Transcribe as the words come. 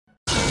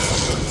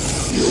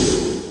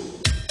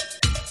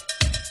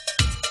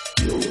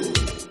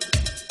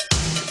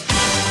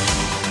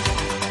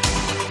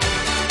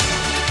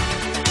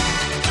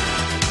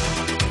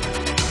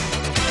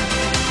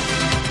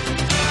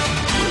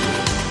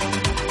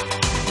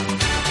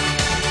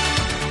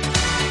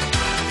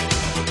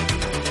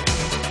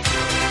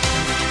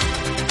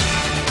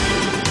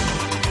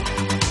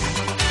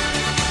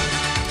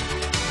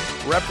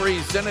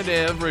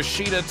Representative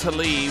Rashida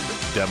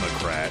Tlaib,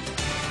 Democrat,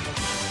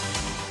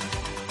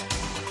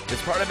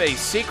 is part of a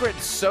secret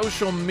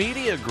social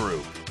media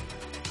group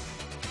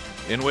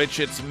in which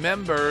its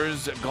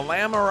members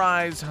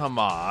glamorize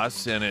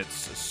Hamas and its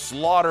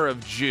slaughter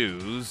of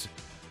Jews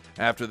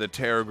after the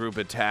terror group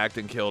attacked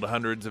and killed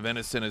hundreds of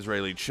innocent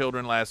Israeli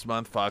children last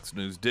month, Fox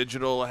News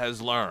Digital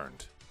has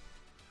learned.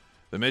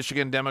 The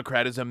Michigan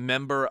Democrat is a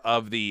member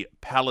of the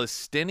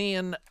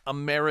Palestinian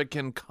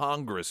American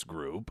Congress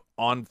group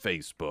on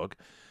Facebook.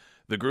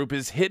 The group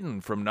is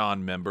hidden from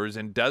non-members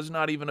and does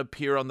not even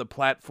appear on the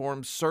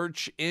platform's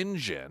search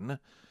engine,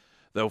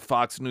 though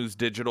Fox News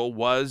Digital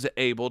was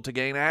able to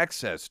gain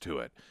access to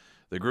it.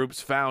 The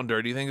group's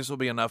founder, do you think this will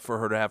be enough for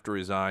her to have to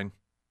resign?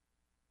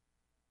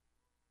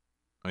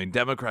 I mean,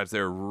 Democrats,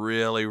 they're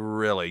really,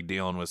 really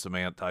dealing with some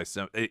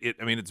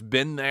anti-Semitism. It's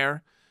been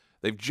there.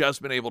 They've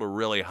just been able to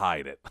really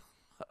hide it.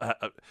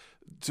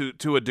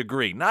 To a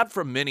degree, not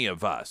from many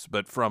of us,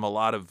 but from a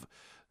lot of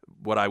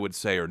what I would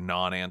say are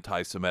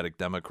non-anti-Semitic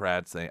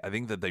Democrats. I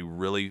think that they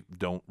really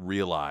don't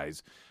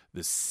realize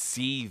the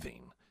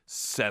seething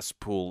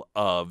cesspool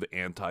of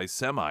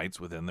anti-Semites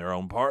within their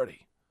own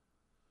party.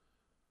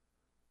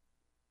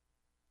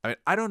 I mean,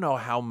 I don't know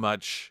how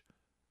much.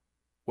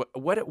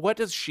 What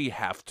does she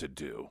have to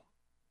do?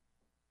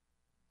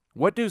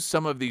 What do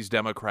some of these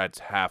Democrats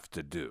have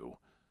to do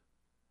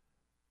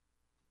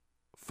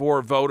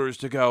for voters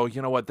to go,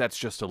 you know what, that's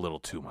just a little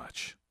too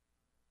much?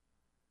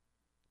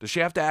 Does she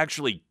have to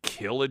actually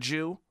kill a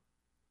Jew?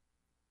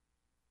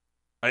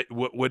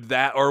 Would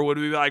that, or would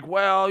we be like,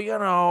 well, you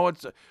know,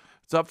 it's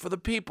up for the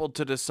people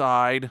to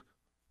decide.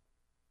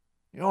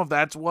 You know, if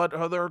that's what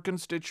other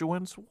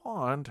constituents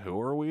want, who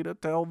are we to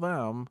tell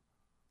them?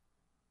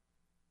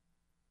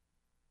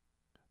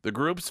 The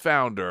group's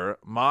founder,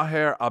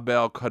 Maher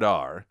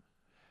Abel-Kadar,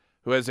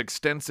 who has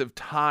extensive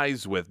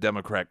ties with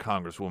Democrat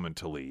Congresswoman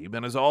Tlaib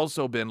and has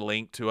also been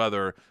linked to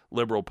other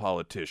liberal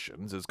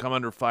politicians, has come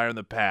under fire in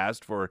the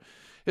past for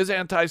his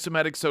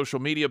anti-Semitic social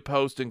media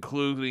posts,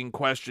 including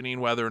questioning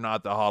whether or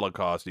not the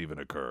Holocaust even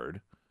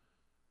occurred.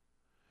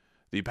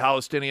 The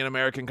Palestinian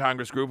American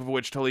Congress group, of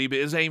which Tlaib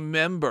is a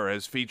member,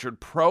 has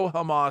featured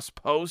pro-Hamas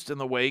posts in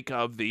the wake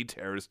of the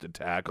terrorist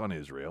attack on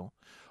Israel.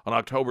 On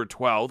October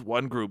 12th,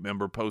 one group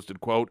member posted,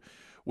 quote,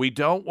 "We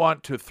don't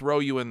want to throw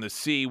you in the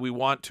sea. We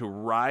want to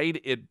ride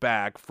it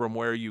back from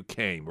where you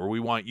came," or we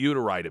want you to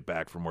ride it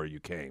back from where you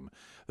came.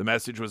 The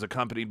message was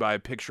accompanied by a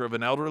picture of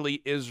an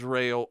elderly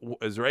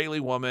Israeli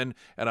woman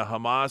and a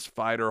Hamas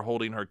fighter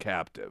holding her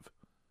captive.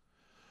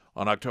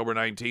 On October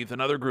 19th,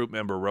 another group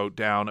member wrote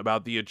down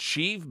about the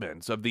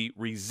achievements of the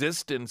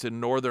resistance in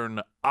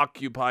northern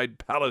occupied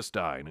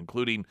Palestine,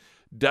 including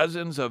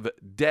dozens of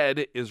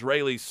dead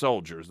Israeli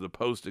soldiers. The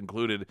post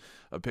included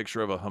a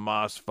picture of a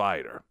Hamas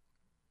fighter.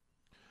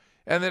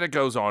 And then it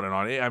goes on and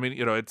on. I mean,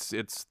 you know,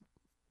 it's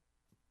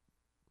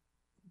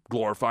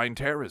glorifying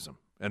terrorism.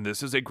 And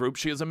this is a group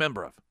she is a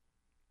member of.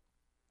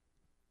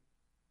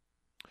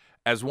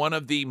 As one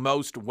of the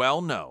most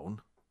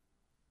well-known,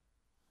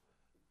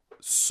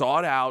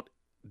 sought-out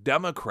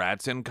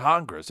Democrats in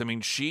Congress, I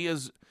mean, she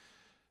is...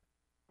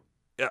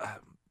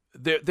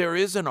 There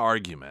is an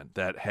argument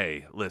that,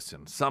 hey,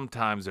 listen,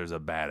 sometimes there's a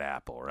bad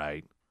apple,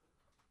 right?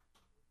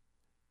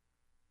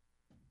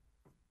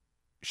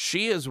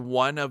 She is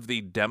one of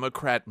the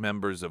Democrat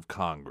members of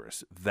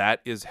Congress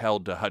that is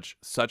held to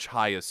such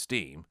high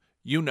esteem.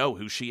 You know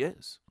who she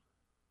is.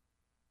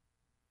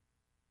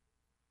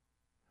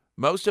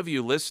 Most of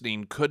you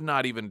listening could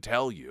not even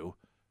tell you,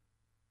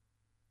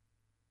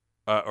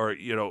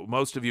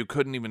 most of you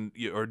couldn't even,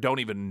 or don't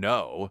even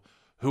know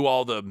who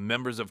all the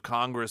members of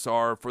Congress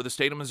are for the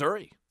state of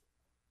Missouri.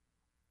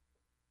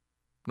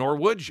 Nor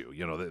would you.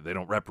 You know, they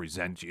don't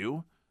represent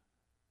you.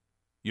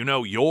 You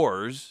know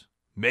yours.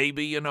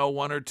 Maybe you know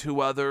one or two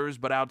others,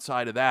 but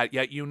outside of that,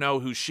 yet you know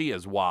who she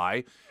is.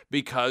 Why?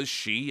 Because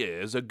she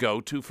is a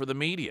go-to for the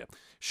media.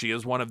 She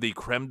is one of the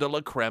creme de la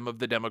creme of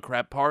the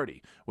Democrat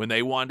Party. When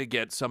they want to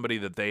get somebody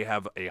that they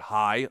have a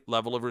high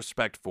level of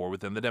respect for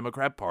within the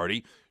Democrat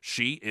Party,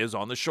 she is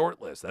on the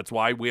short list. That's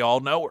why we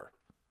all know her.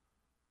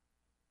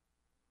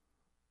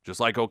 Just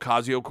like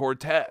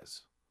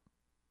Ocasio-Cortez.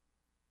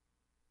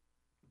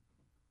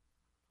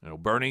 You know,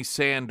 Bernie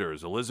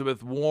Sanders,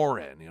 Elizabeth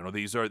Warren, you know,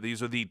 these are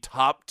the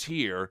top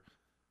tier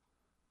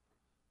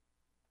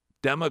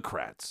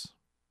Democrats.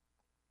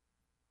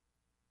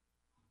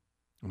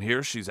 And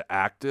here she's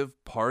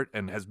active part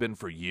and has been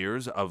for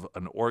years of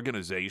an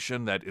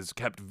organization that is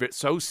kept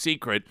so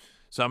secret.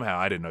 Somehow,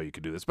 I didn't know you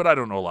could do this, but I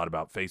don't know a lot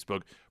about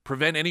Facebook.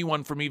 Prevent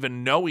anyone from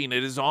even knowing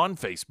it is on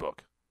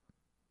Facebook.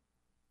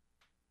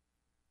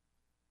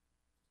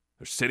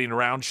 They're sitting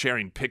around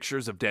sharing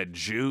pictures of dead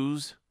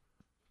Jews,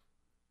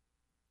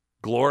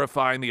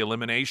 glorifying the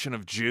elimination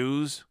of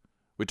Jews.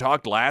 We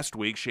talked last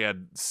week, she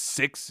had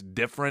 6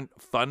 different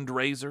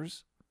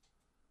fundraisers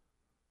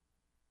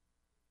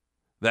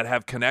that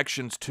have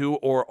connections to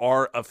or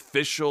are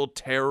official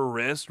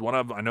terrorists. One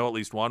of them, I know at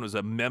least one, was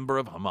a member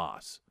of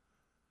Hamas.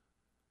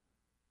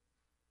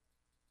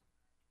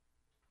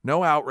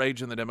 No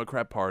outrage in the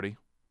Democrat Party.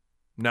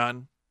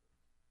 None.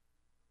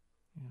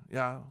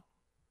 Yeah.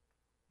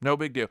 No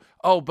big deal.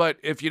 Oh, but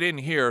if you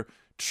didn't hear,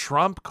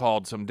 Trump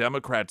called some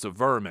Democrats a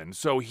vermin,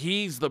 so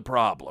he's the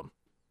problem.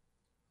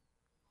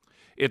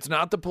 It's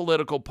not the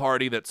political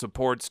party that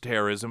supports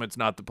terrorism. It's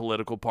not the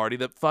political party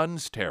that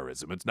funds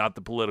terrorism. It's not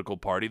the political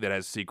party that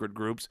has secret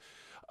groups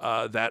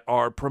that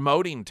are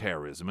promoting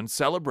terrorism and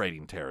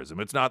celebrating terrorism.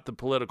 It's not the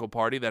political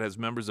party that has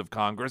members of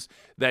Congress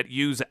that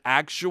use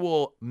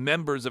actual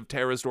members of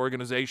terrorist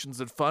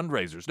organizations as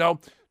fundraisers. No,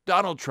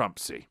 Donald Trump,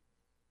 see.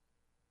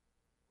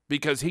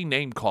 Because he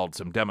name-called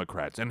some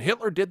Democrats. And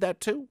Hitler did that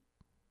too.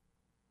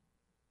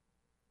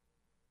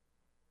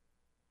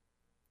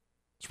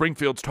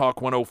 Springfield's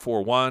Talk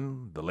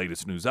 1041, the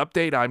latest news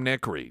update. I'm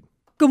Nick Reed.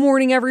 Good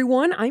morning,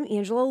 everyone. I'm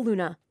Angela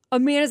Luna. A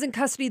man is in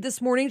custody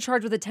this morning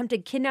charged with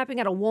attempted kidnapping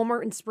at a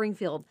Walmart in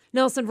Springfield.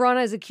 Nelson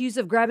Vrana is accused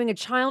of grabbing a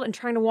child and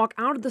trying to walk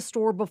out of the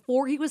store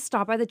before he was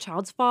stopped by the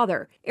child's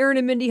father. Aaron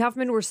and Mindy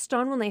Huffman were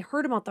stunned when they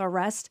heard about the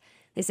arrest.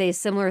 They say a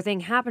similar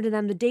thing happened to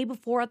them the day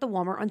before at the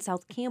Walmart on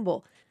South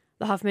Campbell.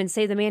 The Huffmans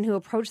say the man who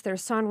approached their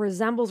son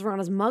resembles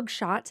Vrana's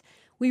mugshot.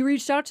 We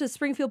reached out to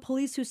Springfield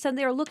police, who said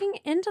they are looking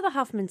into the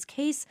Huffmans'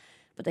 case,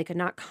 but they could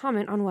not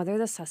comment on whether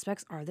the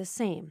suspects are the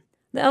same.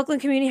 The Elkland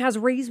community has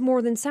raised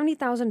more than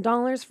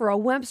 $70,000 for a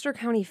Webster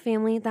County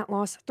family that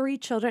lost 3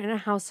 children in a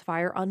house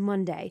fire on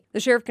Monday.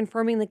 The sheriff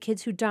confirming the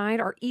kids who died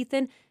are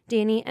Ethan,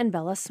 Danny, and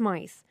Bella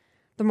Smythe.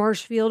 The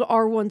Marshfield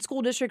R1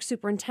 School District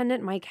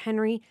Superintendent Mike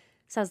Henry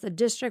says the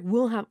district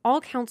will have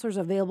all counselors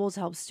available to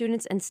help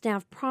students and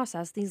staff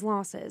process these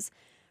losses.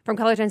 From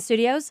Color 10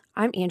 Studios,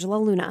 I'm Angela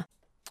Luna.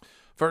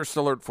 First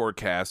Alert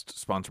Forecast,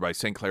 sponsored by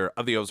St. Clair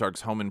of the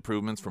Ozarks Home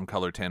Improvements from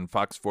Color 10,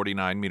 Fox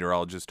 49,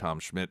 meteorologist Tom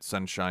Schmidt.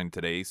 Sunshine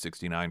today,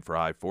 69 for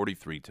high,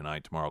 43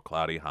 tonight. Tomorrow,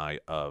 cloudy, high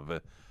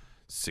of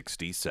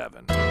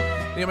 67.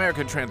 The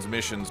American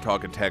Transmissions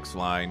Talk and Text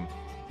line,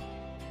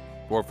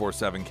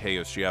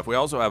 447-KSGF. We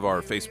also have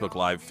our Facebook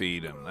Live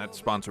feed, and that's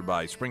sponsored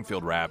by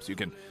Springfield Wraps. You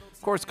can,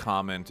 of course,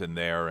 comment in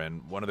there,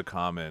 and one of the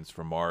comments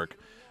from Mark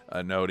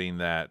noting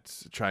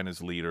that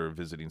China's leader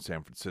visiting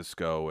San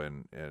Francisco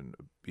and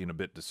being a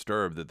bit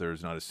disturbed that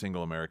there's not a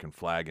single American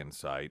flag in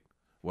sight.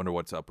 Wonder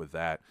what's up with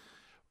that.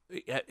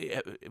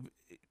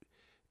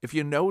 If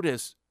you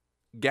notice,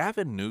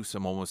 Gavin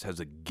Newsom almost has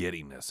a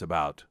giddiness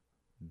about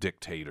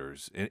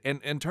dictators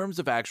in terms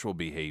of actual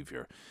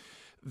behavior.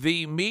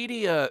 The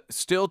media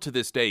still to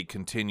this day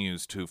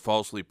continues to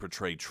falsely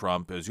portray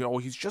Trump as,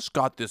 he's just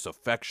got this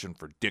affection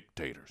for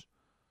dictators.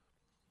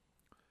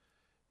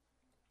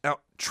 Now,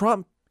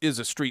 Trump is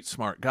a street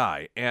smart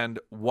guy, and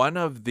one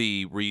of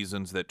the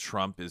reasons that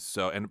Trump is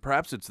so, and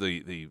perhaps it's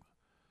the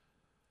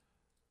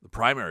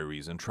primary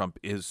reason Trump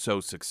is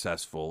so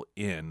successful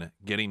in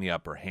getting the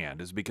upper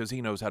hand, is because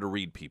he knows how to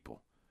read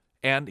people,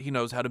 and he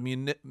knows how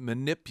to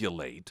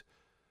manipulate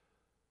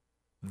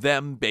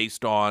them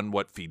based on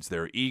what feeds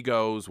their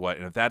egos,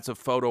 and if that's a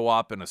photo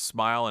op and a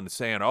smile and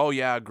saying, oh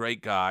yeah,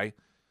 great guy,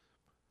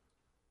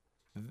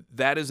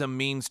 that is a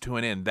means to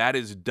an end. That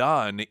is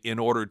done in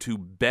order to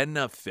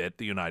benefit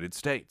the United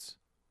States.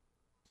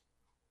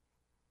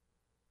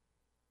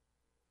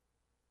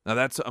 Now,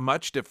 that's a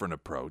much different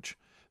approach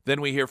than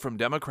we hear from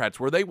Democrats,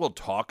 where they will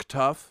talk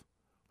tough.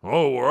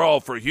 Oh, we're all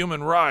for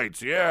human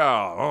rights.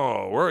 Yeah.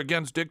 Oh, we're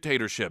against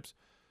dictatorships.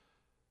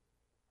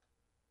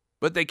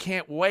 But they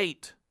can't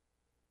wait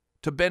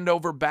to bend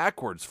over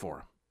backwards for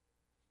them.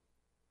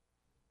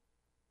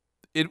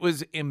 It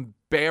was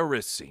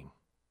embarrassing.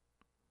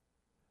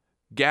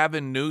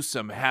 Gavin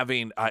Newsom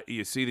having,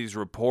 you see these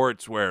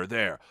reports where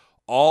they're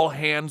all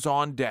hands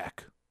on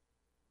deck.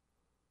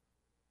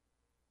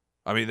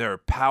 I mean, they're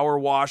power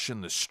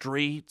washing the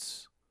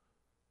streets.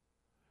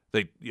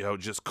 They,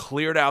 just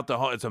cleared out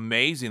it's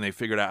amazing they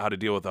figured out how to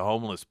deal with the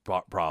homeless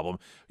problem.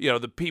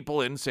 The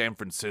people in San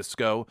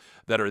Francisco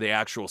that are the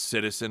actual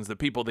citizens, the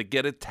people that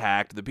get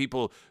attacked, the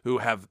people who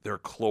have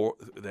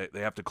they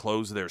have to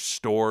close their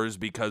stores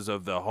because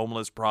of the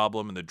homeless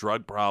problem and the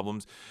drug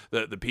problems,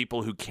 the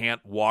people who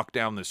can't walk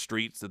down the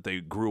streets that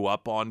they grew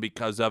up on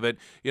because of it.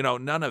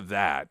 None of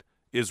that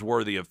is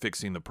worthy of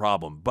fixing the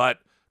problem. But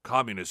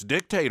communist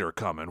dictator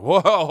coming.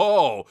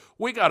 Whoa,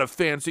 we got to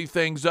fancy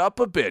things up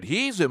a bit.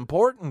 He's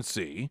important,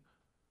 see?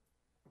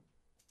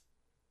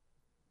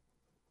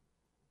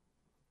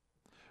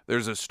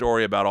 There's a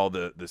story about all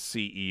the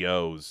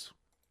CEOs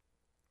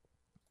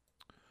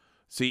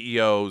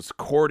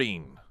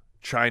courting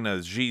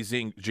China's Xi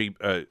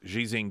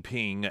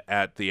Jinping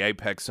at the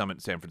APEC summit in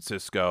San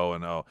Francisco,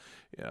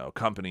 and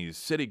companies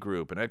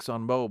Citigroup and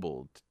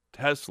ExxonMobil,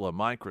 Tesla,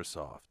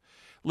 Microsoft.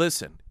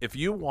 Listen, if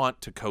you want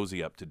to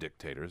cozy up to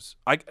dictators,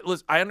 I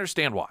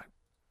understand why.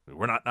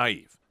 We're not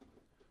naive.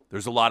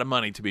 There's a lot of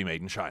money to be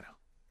made in China.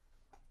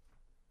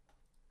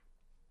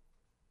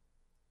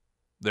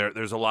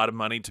 There's a lot of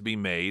money to be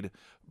made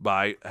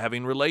by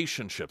having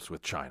relationships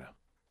with China.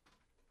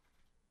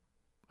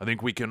 I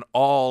think we can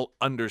all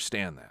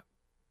understand that.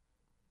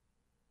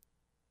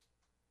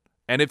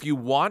 And if you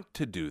want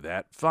to do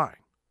that, fine.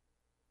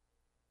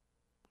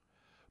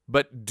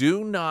 But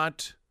do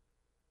not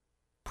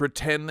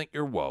pretend that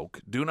you're woke.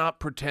 Do not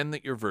pretend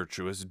that you're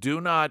virtuous. Do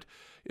not,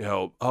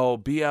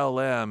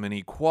 BLM and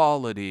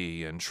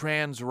equality and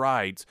trans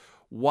rights,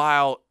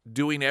 while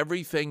doing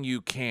everything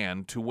you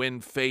can to win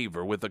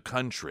favor with a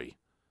country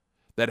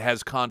that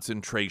has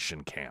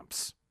concentration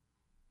camps.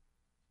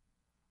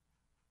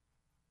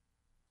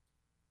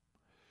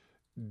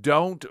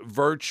 Don't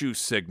virtue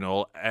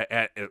signal,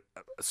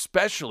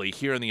 especially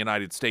here in the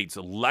United States,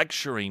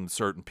 lecturing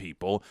certain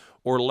people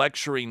or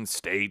lecturing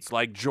states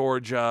like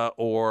Georgia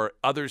or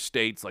other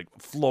states like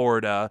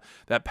Florida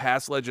that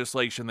pass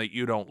legislation that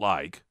you don't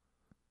like,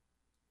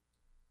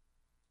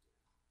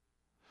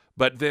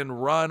 but then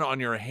run on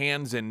your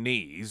hands and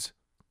knees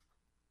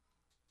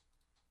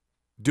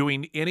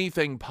doing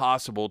anything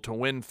possible to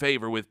win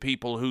favor with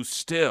people who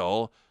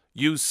still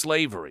use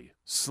slavery.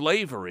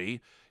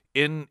 Slavery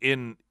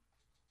in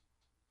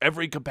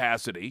every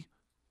capacity,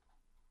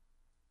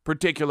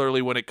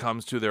 particularly when it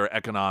comes to their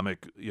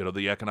economic,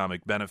 the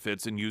economic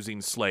benefits and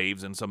using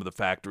slaves in some of the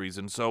factories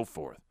and so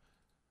forth.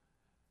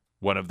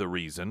 One of the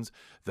reasons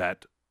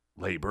that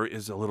labor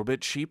is a little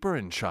bit cheaper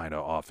in China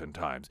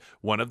oftentimes.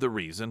 One of the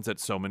reasons that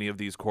so many of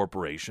these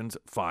corporations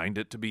find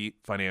it to be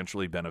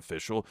financially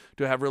beneficial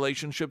to have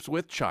relationships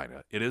with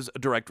China. It is a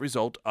direct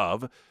result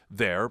of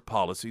their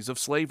policies of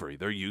slavery,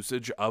 their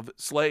usage of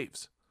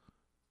slaves.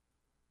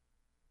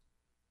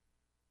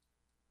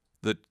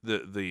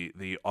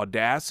 The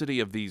audacity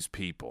of these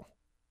people.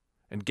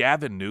 And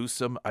Gavin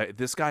Newsom,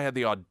 this guy had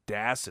the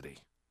audacity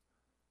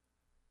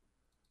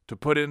to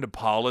put into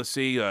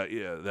policy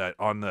that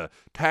on the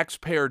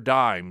taxpayer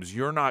dimes,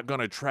 you're not going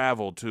to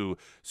travel to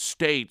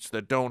states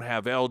that don't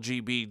have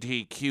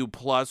LGBTQ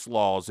plus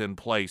laws in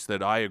place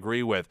that I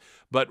agree with,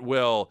 but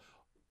will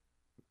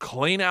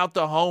clean out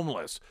the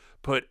homeless,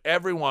 put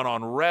everyone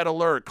on red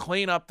alert,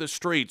 clean up the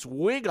streets.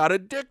 We got a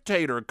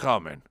dictator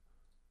coming.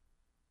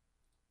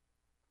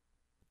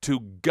 To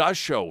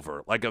gush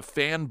over like a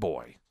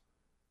fanboy.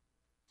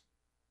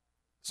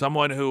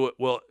 Someone who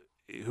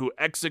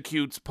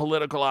executes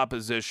political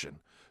opposition,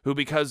 who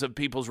because of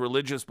people's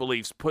religious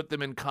beliefs put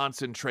them in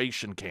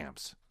concentration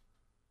camps.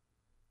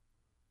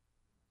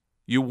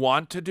 You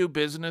want to do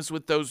business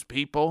with those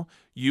people?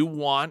 You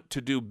want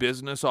to do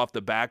business off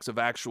the backs of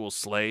actual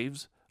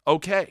slaves?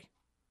 Okay.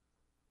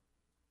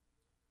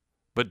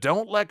 But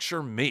don't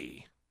lecture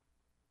me.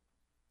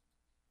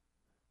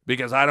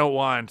 Because I don't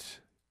want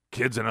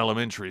kids in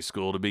elementary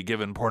school to be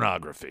given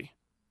pornography.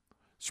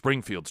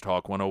 Springfield's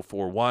Talk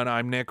 104.1.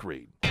 I'm Nick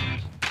Reed.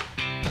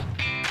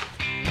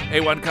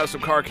 A1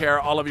 Custom Car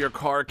Care, all of your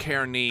car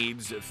care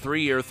needs,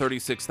 3-year,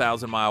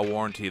 36,000-mile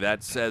warranty.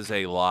 That says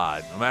a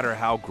lot. No matter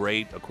how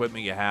great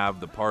equipment you have,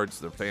 the parts,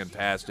 they're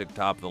fantastic,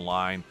 top of the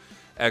line,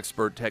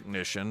 expert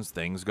technicians,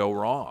 things go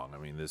wrong. I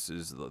mean, this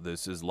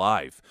is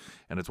life.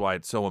 And it's why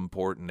it's so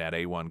important at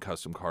A1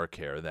 Custom Car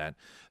Care that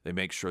they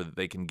make sure that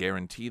they can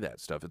guarantee that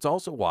stuff. It's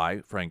also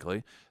why,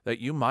 frankly, that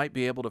you might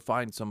be able to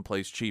find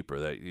someplace cheaper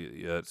that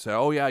you say,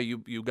 oh, yeah,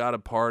 you got a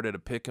part at a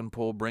pick and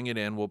pull, bring it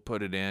in, we'll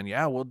put it in.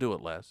 Yeah, we'll do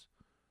it less.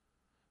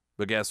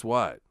 But guess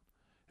what?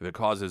 If it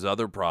causes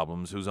other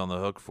problems, who's on the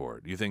hook for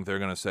it? Do you think they're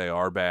going to say,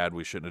 our bad,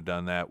 we shouldn't have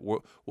done that?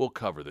 We'll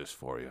cover this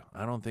for you.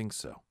 I don't think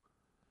so.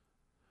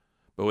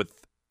 But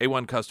with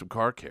A1 Custom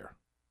Car Care,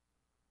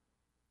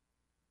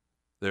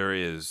 there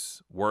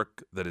is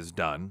work that is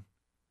done,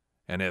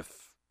 and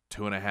if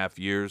 2.5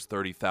 years,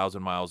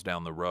 30,000 miles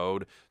down the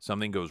road,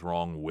 something goes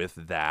wrong with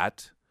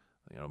that,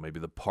 maybe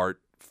the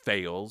part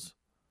fails,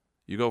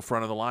 you go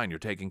front of the line, you're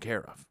taken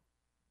care of.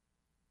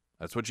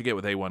 That's what you get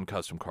with A1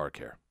 Custom Car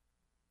Care.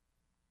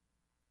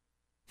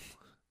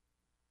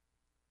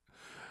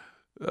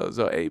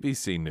 So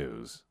ABC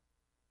News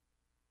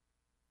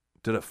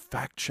did a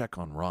fact check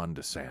on Ron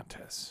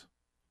DeSantis.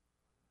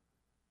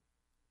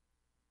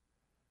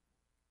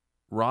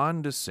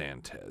 Ron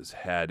DeSantis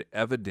had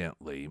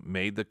evidently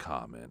made the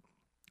comment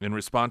in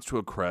response to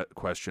a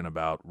question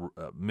about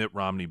Mitt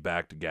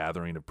Romney-backed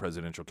gathering of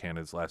presidential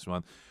candidates last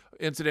month.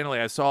 Incidentally,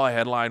 I saw a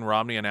headline,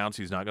 Romney announced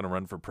he's not going to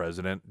run for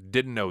president.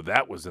 Didn't know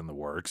that was in the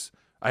works.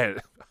 I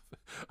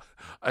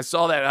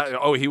saw that.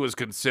 Oh, he was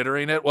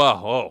considering it?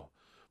 Well, oh,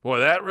 boy,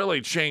 that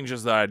really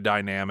changes the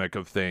dynamic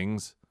of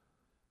things.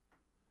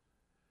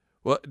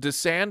 Well,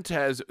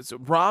 DeSantis, so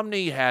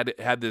Romney had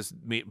this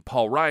meet.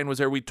 Paul Ryan was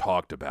there. We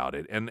talked about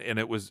it, and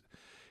it was,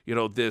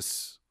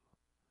 this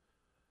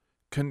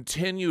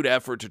continued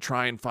effort to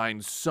try and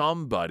find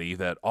somebody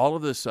that all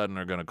of a sudden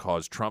are going to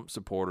cause Trump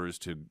supporters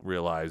to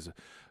realize,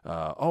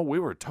 we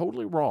were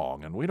totally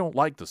wrong, and we don't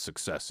like the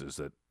successes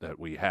that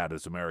we had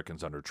as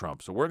Americans under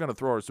Trump, so we're going to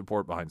throw our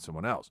support behind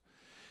someone else.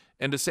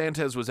 And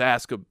DeSantis was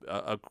asked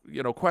a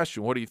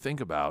question. What do you think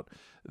about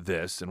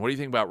this? And what do you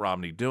think about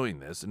Romney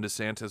doing this? And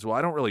DeSantis, well,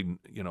 I don't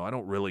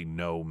really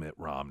know Mitt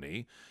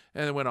Romney,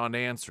 and then went on to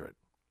answer it.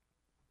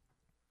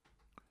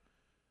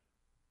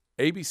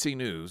 ABC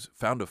News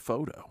found a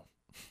photo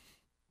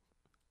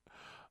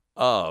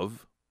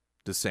of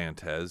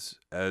DeSantis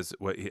as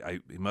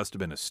he must have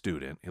been a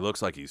student. He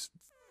looks like he's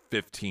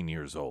 15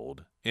 years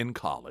old in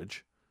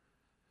college.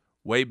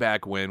 Way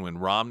back when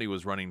Romney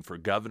was running for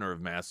governor of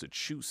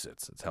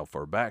Massachusetts. That's how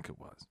far back it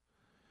was.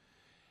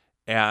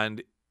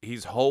 And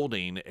he's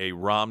holding a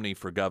Romney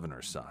for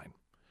governor sign,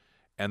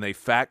 and they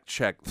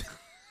fact-checked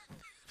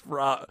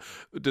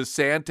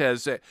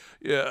DeSantis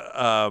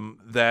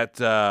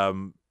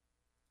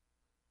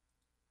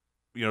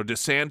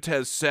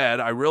DeSantis said,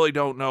 I really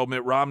don't know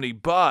Mitt Romney,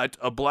 but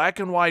a black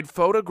and white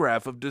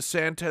photograph of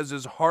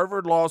DeSantis'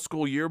 Harvard Law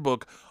School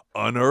yearbook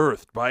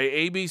unearthed by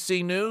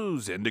ABC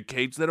News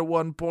indicates that at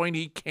one point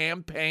he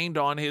campaigned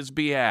on his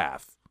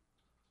behalf.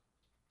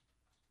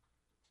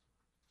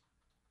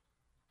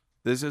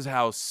 This is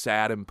how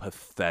sad and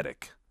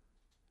pathetic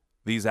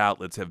these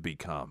outlets have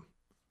become.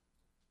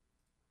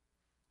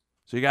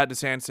 So you got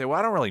DeSantis say, well,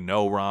 I don't really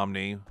know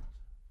Romney,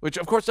 which,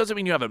 of course, doesn't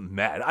mean you haven't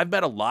met. I've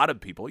met a lot of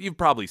people. You've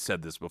probably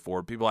said this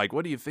before. People are like,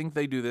 what do you think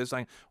they do this?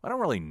 I don't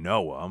really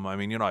know them. I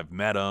mean, I've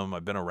met them.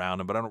 I've been around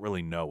them, but I don't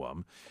really know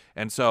them.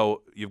 And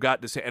so you've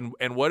got to say,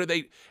 and what do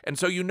they, and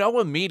so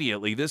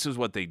immediately this is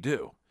what they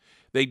do.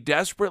 They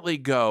desperately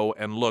go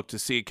and look to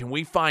see, can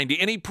we find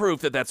any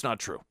proof that that's not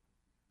true?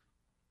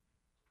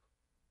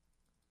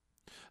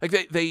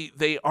 Like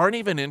they aren't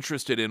even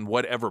interested in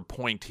whatever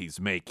point he's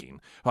making.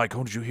 Like,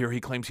 oh, did you hear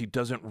he claims he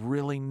doesn't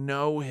really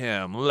know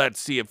him?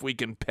 Let's see if we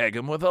can peg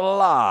him with a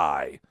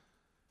lie.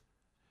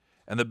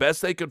 And the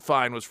best they could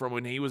find was from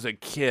when he was a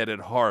kid at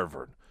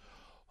Harvard.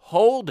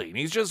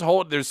 He's just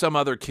holding, there's some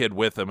other kid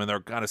with him, and they're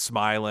kind of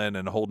smiling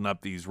and holding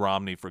up these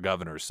Romney for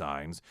governor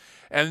signs.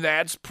 And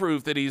that's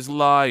proof that he's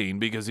lying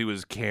because he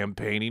was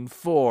campaigning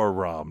for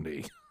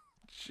Romney.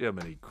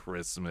 Jiminy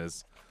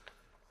Christmas.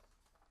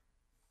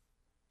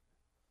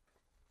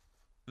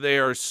 They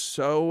are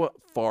so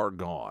far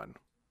gone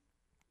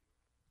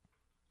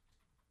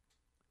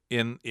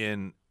in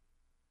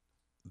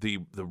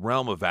the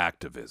realm of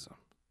activism.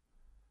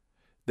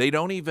 They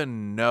don't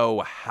even know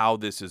how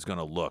this is going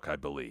to look, I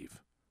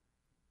believe.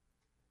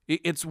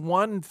 It's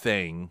one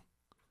thing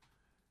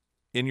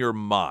in your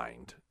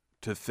mind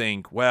to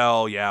think,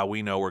 well, yeah,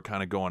 we know we're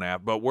kind of going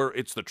after, but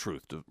it's the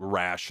truth to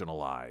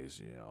rationalize,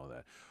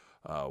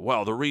 that,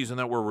 well, the reason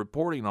that we're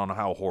reporting on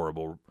how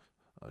horrible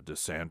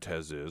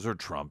DeSantis is or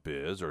Trump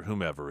is or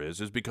whomever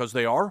is because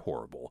they are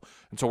horrible.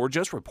 And so we're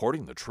just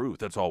reporting the truth.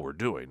 That's all we're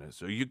doing.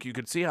 So you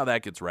could see how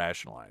that gets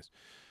rationalized.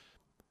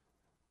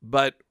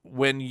 But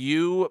when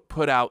you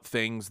put out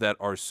things that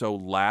are so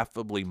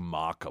laughably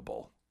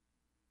mockable,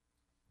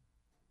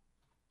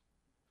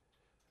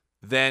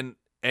 then,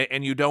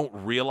 and you don't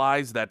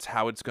realize that's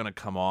how it's going to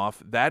come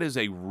off, that is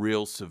a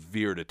real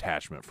severe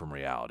detachment from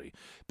reality.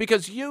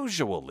 Because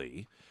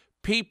usually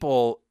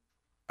people,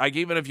 like,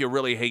 even if you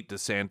really hate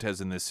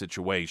DeSantis in this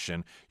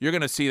situation, you're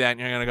going to see that and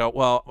you're going to go,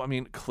 well, I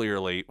mean,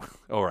 clearly,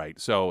 all right,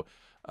 so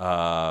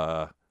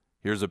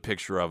here's a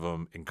picture of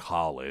him in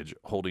college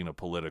holding a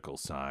political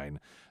sign.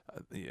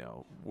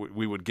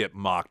 We would get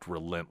mocked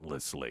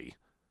relentlessly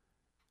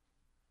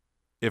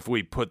if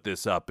we put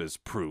this up as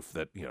proof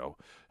that,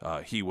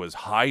 he was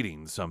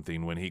hiding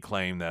something when he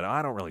claimed that,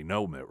 I don't really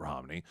know Mitt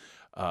Romney.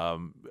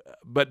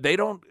 But they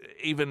don't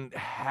even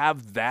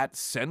have that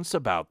sense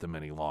about them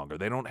any longer.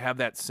 They don't have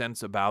that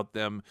sense about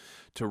them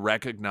to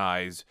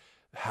recognize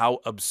how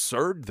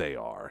absurd they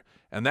are.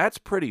 And that's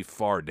pretty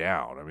far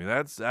down. I mean,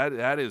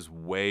 that is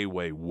way,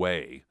 way,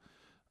 way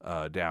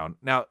down.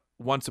 Now,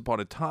 once upon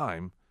a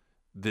time,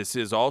 this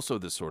is also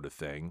the sort of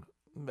thing,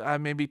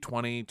 maybe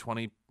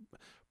 2020,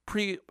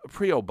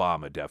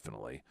 pre-Obama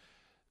definitely,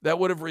 that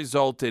would have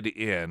resulted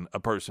in a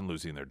person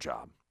losing their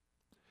job.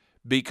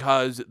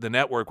 Because the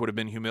network would have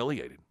been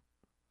humiliated.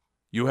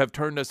 You have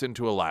turned us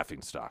into a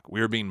laughingstock.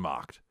 We are being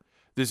mocked.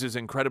 This is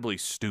incredibly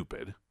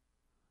stupid.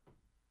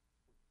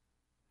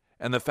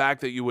 And the fact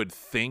that you would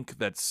think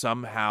that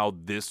somehow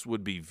this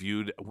would be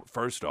viewed,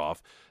 first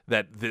off,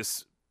 that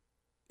this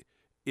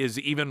is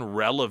even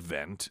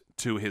relevant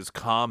to his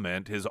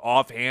comment, his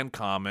offhand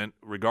comment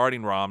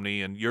regarding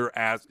Romney, and we're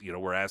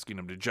asking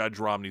him to judge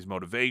Romney's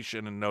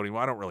motivation and noting,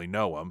 well, I don't really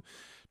know him,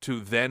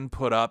 to then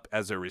put up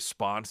as a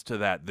response to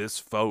that this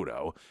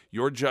photo,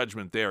 your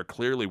judgment there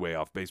clearly way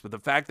off base. But the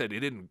fact that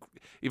it didn't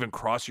even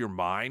cross your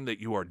mind that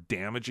you are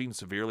damaging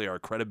severely our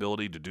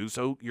credibility to do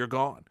so, you're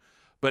gone.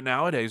 But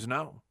nowadays,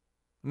 no.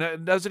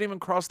 It doesn't even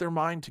cross their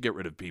mind to get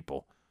rid of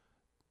people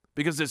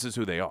because this is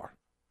who they are.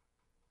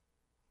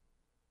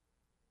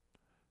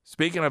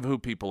 Speaking of who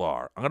people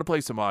are, I'm going to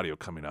play some audio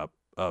coming up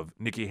of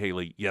Nikki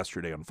Haley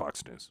yesterday on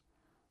Fox News.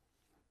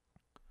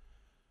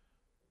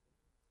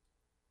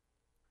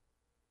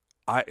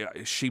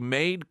 She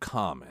made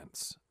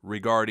comments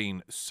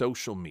regarding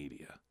social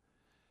media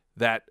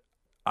that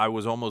I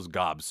was almost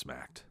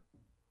gobsmacked.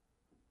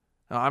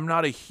 Now, I'm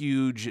not a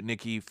huge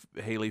Nikki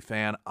Haley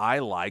fan. I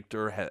liked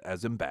her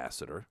as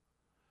ambassador.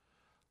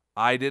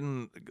 I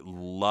didn't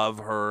love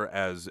her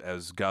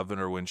as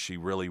governor when she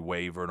really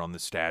wavered on the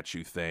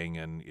statue thing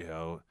and,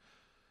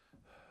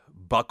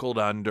 buckled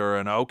under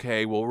and,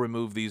 okay, we'll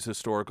remove these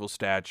historical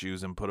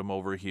statues and put them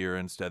over here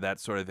instead, that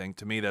sort of thing.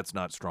 To me, that's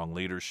not strong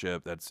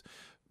leadership. That's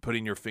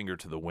putting your finger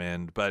to the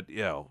wind. But,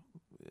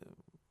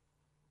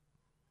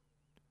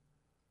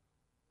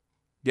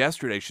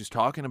 yesterday she's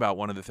talking about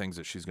one of the things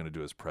that she's going to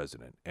do as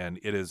president, and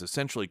it is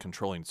essentially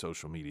controlling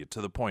social media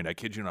to the point, I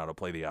kid you not, I'll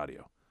play the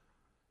audio.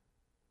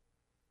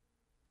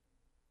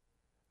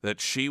 that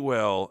she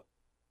will,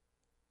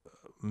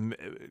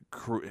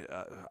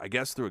 I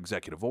guess through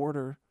executive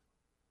order,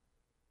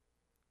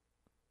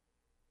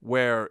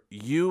 where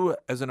you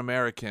as an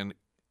American,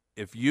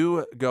 if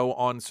you go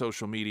on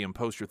social media and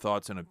post your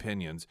thoughts and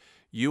opinions,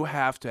 you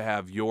have to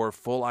have your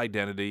full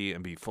identity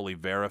and be fully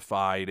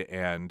verified,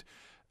 and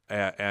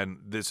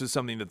this is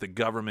something that the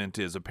government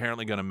is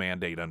apparently going to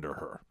mandate under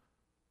her.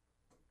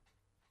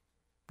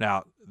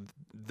 Now,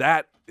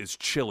 that is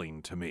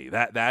chilling to me.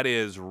 That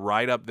is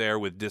right up there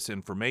with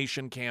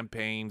disinformation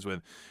campaigns,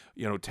 with,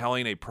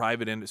 telling a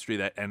private industry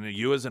that, and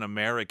you as an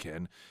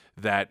American,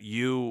 that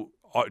you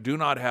do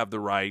not have the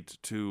right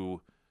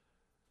to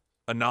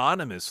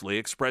anonymously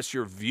express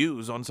your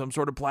views on some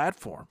sort of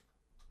platform.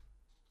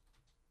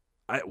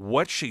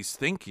 What she's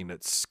thinking,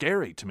 it's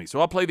scary to me. So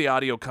I'll play the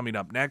audio coming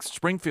up next.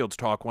 Springfield's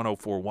Talk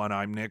 104.1.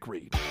 I'm Nick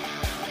Reed.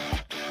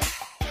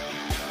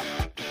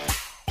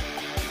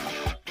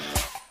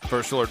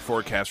 First alert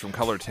forecast from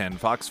Color 10,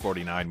 Fox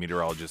 49,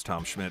 meteorologist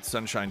Tom Schmidt.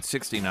 Sunshine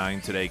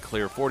 69 today,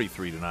 clear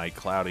 43 tonight,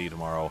 cloudy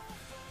tomorrow.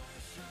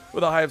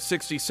 With a high of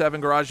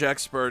 67, garage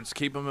experts,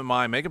 keep them in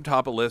mind. Make them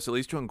top of list, at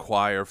least to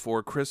inquire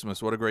for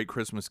Christmas. What a great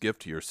Christmas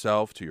gift to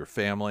yourself, to your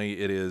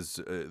family. It is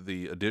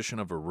the addition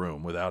of a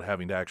room without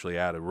having to actually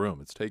add a room.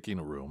 It's taking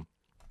a room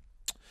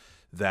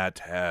that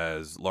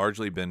has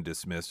largely been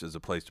dismissed as a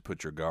place to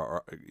put your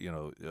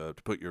to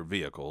put your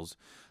vehicles,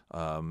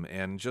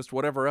 and just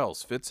whatever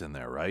else fits in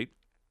there, right?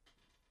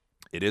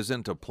 It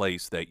isn't a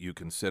place that you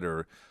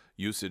consider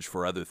usage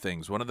for other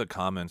things. One of the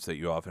comments that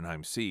you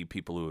oftentimes see,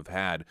 people who have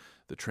had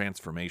the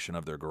transformation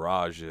of their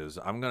garage, is,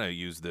 I'm going to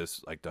use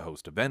this like to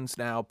host events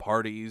now,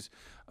 parties.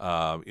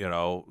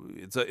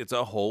 It's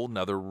a whole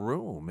nother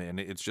room, and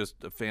it's just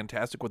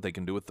fantastic what they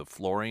can do with the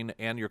flooring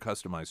and your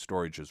customized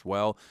storage as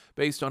well,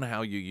 based on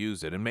how you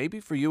use it. And maybe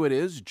for you it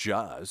is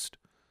just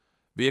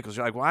vehicles.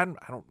 You're like, well,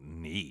 I don't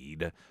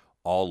need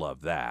all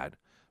of that.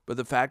 But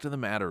the fact of the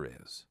matter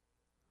is,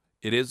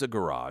 it is a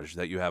garage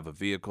that you have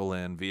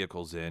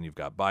vehicles in, you've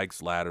got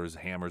bikes, ladders,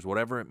 hammers,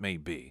 whatever it may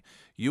be.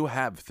 You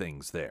have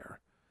things there.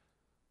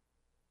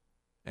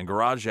 And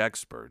garage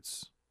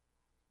experts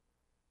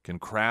can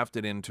craft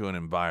it into an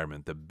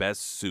environment that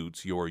best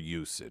suits your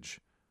usage.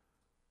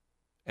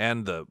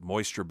 And the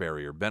moisture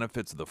barrier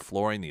benefits of the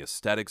flooring, the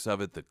aesthetics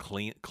of it, the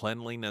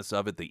cleanliness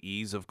of it, the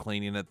ease of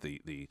cleaning it,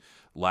 the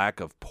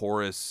lack of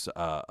porous,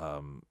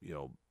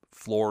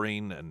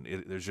 flooring, and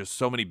there's just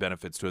so many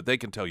benefits to it. They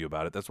can tell you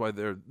about it. That's why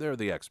they're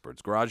the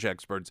experts, garage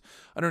experts,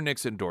 under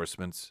Nick's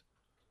endorsements,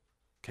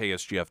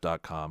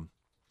 ksgf.com.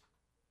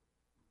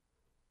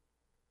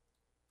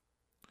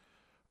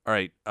 All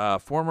right,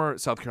 former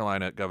South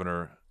Carolina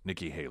Governor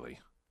Nikki Haley.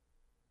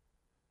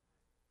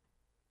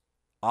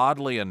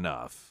 Oddly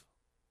enough,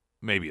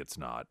 maybe it's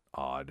not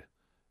odd,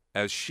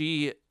 as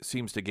she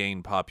seems to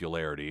gain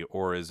popularity,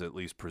 or is at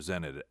least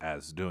presented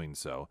as doing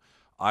so,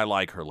 I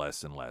like her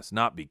less and less,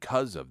 not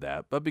because of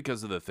that, but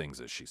because of the things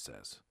that she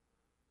says.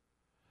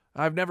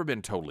 I've never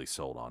been totally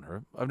sold on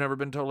her. I've never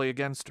been totally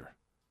against her.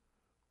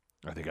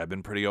 I think I've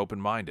been pretty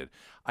open-minded.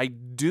 I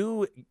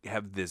do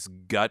have this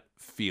gut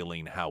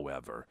feeling,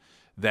 however,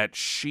 that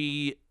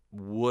she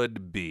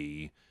would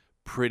be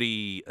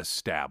pretty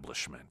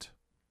establishment.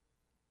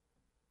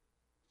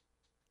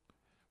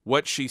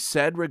 What she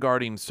said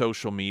regarding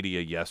social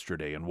media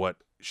yesterday and what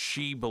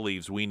she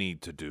believes we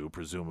need to do,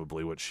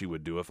 presumably what she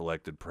would do if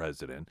elected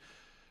president,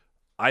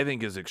 I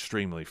think is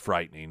extremely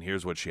frightening.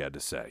 Here's what she had to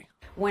say.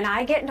 When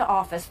I get into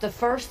office, the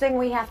first thing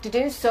we have to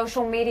do,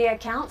 social media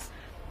accounts,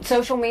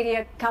 social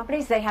media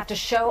companies, they have to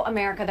show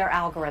America their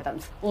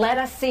algorithms. Let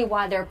us see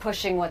why they're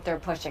pushing what they're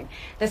pushing.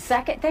 The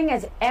second thing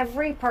is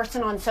every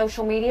person on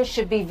social media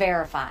should be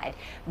verified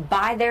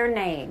by their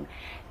name.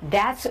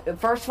 That's,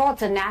 first of all,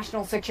 it's a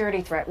national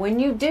security threat. When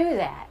you do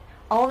that,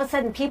 all of a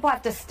sudden people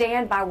have to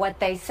stand by what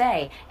they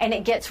say, and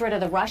it gets rid of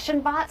the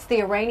Russian bots,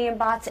 the Iranian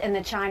bots, and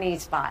the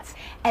Chinese bots.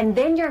 And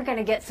then you're going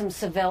to get some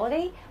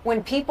civility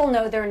when people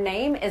know their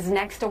name is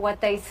next to what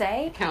they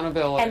say.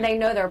 Accountability. And they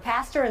know their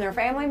pastor and their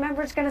family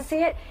member is going to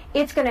see it.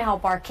 It's going to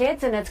help our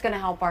kids, and it's going to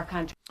help our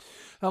country.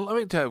 Now, let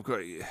me tell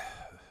you,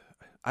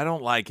 I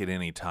don't like it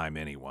any time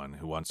anyone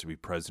who wants to be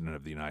president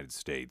of the United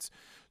States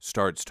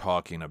starts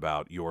talking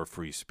about your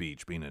free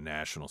speech being a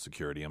national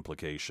security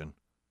implication.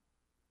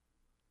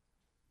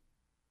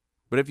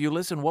 But if you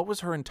listen, what was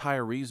her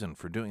entire reason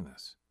for doing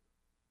this?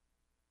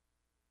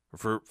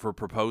 Or for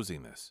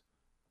proposing this?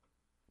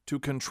 To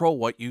control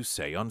what you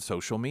say on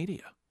social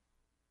media.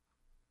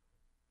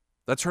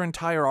 That's her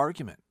entire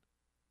argument.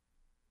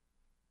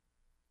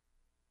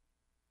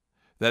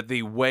 That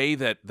the way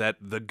that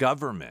the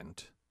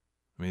government,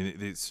 I mean,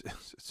 it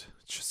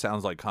just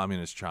sounds like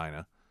communist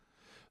China,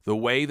 the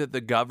way that the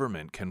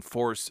government can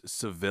force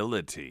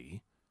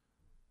civility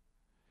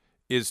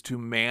is to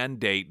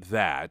mandate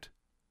that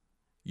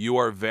you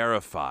are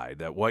verified,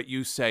 that what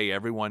you say,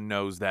 everyone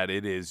knows that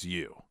it is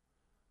you.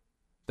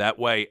 That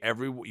way,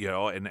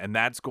 and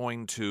that's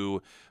going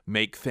to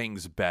make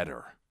things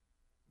better.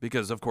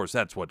 Because, of course,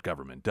 that's what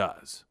government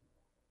does.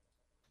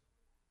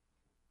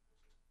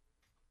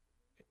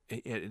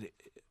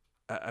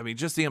 I mean,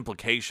 just the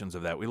implications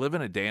of that. We live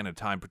in a day and a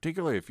time,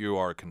 particularly if you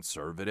are a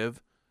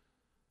conservative,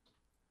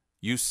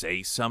 you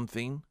say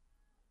something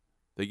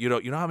that you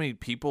know how many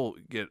people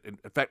get, in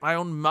fact, my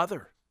own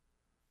mother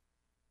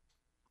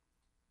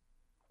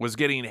was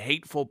getting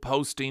hateful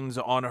postings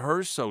on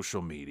her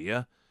social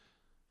media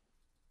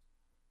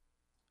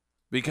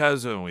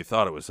because we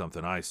thought it was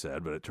something I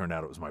said, but it turned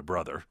out it was my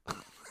brother.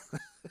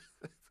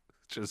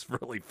 Just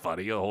really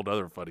funny, a whole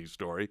other funny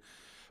story.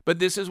 But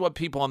this is what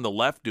people on the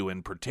left do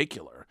in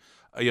particular.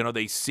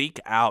 They seek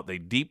out, they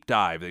deep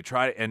dive, they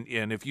try, and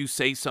if you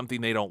say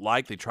something they don't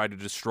like, they try to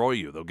destroy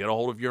you. They'll get a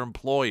hold of your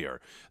employer.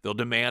 They'll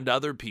demand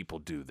other people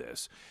do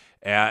this.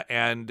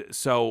 And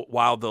so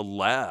while the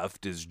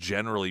left is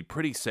generally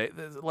pretty safe,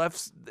 the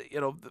left's,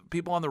 the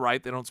people on the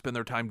right, they don't spend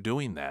their time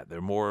doing that. They're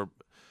more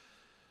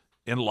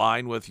in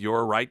line with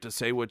your right to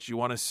say what you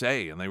want to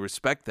say, and they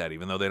respect that,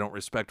 even though they don't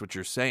respect what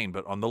you're saying.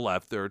 But on the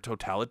left, they're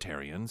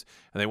totalitarians,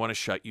 and they want to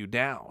shut you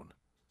down.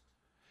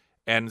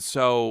 And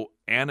so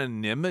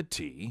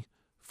anonymity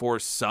for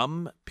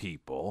some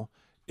people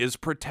is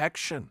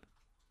protection.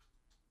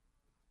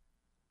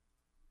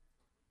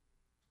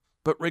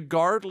 But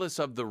regardless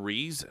of the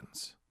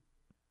reasons,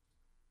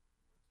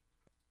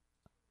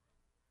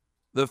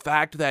 the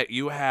fact that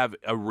you have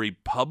a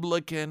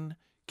Republican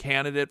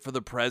candidate for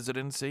the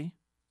presidency,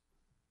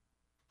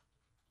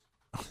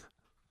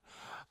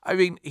 I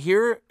mean,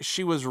 here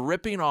she was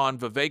ripping on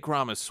Vivek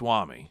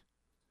Ramaswamy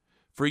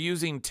for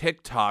using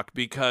TikTok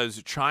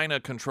because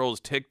China controls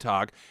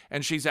TikTok,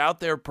 and she's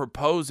out there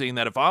proposing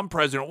that if I'm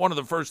president, one of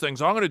the first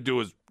things I'm going to do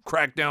is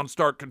crack down,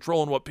 start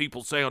controlling what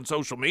people say on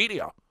social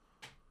media.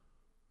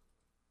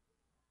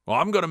 Well,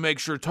 I'm going to make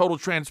sure total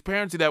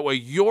transparency. That way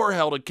you're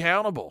held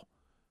accountable.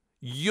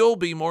 You'll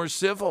be more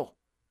civil.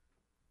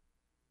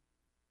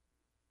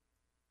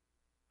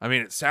 I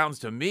mean, it sounds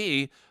to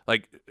me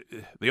like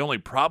the only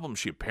problem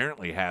she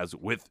apparently has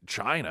with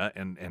China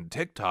and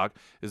TikTok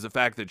is the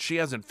fact that she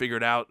hasn't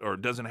figured out or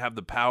doesn't have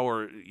the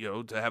power,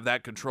 to have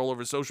that control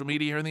over social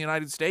media here in the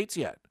United States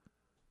yet.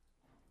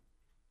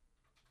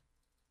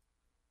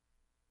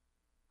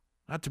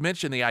 Not to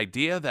mention the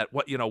idea that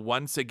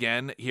once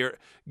again here,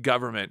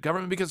 government,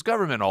 because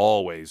government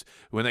always,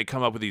 when they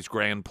come up with these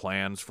grand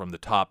plans from the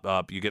top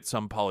up, you get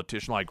some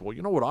politician like, well,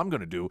 you know what I'm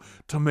going to do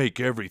to make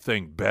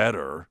everything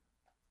better?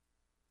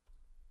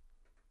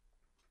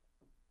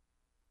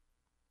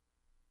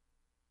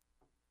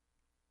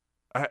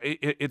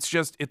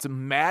 It's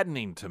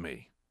maddening to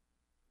me.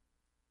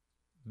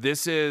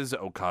 This is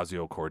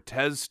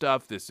Ocasio-Cortez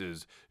stuff. This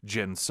is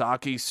Jen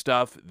Psaki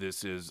stuff.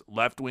 This is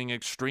left-wing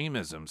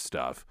extremism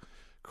stuff.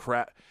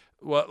 Crap.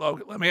 Well,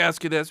 look, let me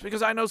ask you this,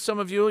 because I know some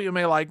of you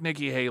may like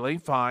Nikki Haley.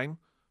 Fine.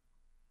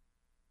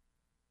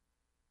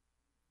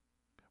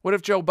 What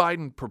if Joe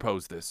Biden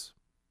proposed this?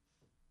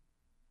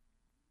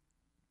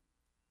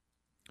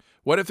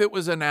 What if it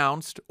was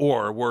announced,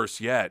 or worse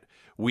yet,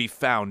 we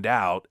found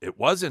out it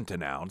wasn't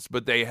announced,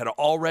 but they had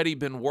already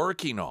been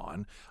working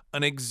on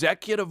an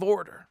executive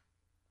order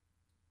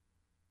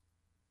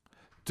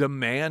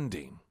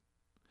demanding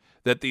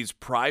that these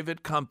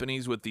private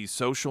companies with these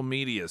social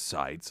media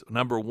sites,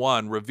 number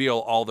one, reveal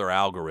all their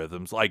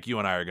algorithms, like you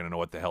and I are going to know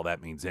what the hell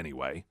that means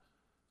anyway.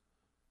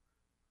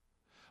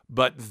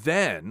 But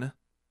then,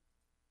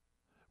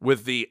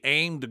 with the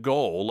aimed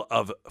goal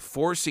of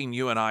forcing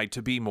you and I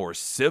to be more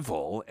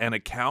civil and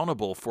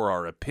accountable for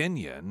our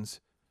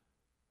opinions,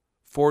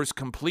 force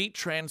complete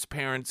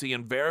transparency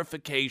and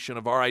verification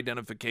of our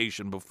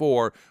identification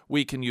before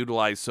we can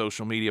utilize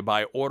social media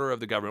by order of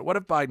the government. What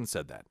if Biden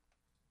said that?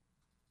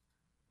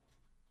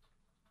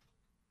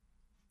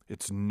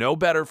 It's no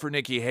better for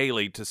Nikki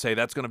Haley to say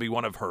that's going to be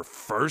one of her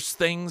first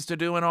things to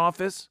do in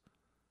office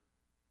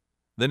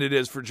than it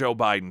is for Joe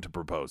Biden to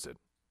propose it.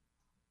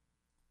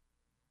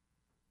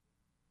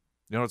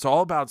 It's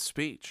all about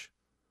speech.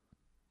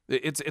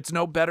 It's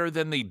no better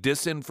than the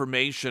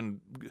disinformation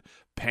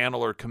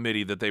panel or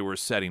committee that they were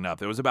setting up.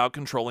 It was about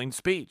controlling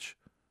speech,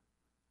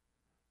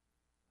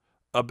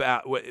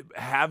 about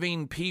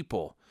having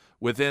people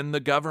within the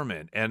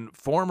government and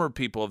former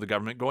people of the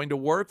government going to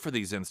work for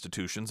these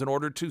institutions in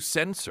order to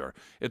censor.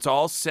 It's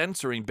all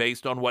censoring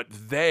based on what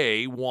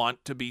they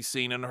want to be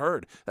seen and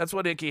heard. That's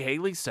what Nikki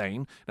Haley's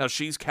saying. Now,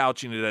 she's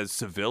couching it as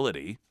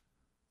civility.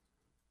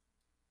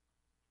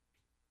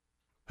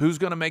 Who's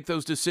going to make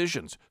those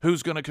decisions?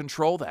 Who's going to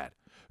control that?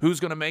 Who's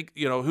going to make,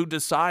 who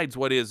decides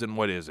what is and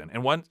what isn't?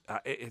 And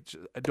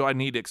do I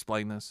need to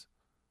explain this?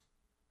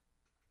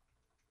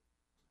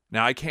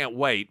 Now, I can't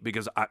wait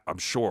because I'm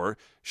sure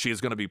she is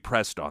going to be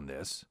pressed on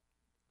this.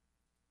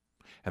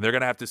 And they're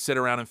going to have to sit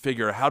around and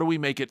figure, how do we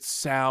make it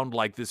sound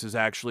like this is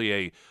actually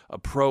a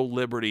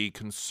pro-liberty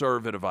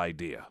conservative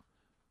idea?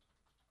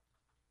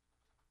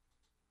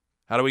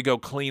 How do we go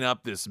clean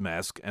up this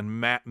mess and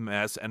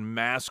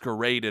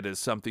masquerade it as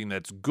something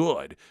that's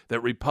good, that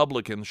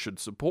Republicans should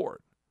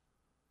support?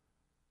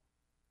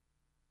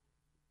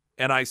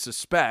 And I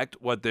suspect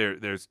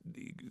if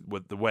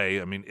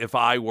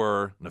I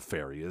were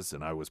nefarious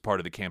and I was part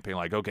of the campaign,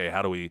 like, okay,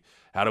 how do we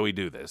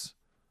do this?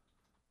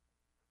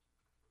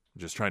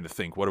 Just trying to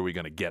think, what are we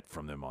going to get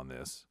from them on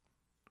this?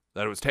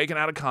 That it was taken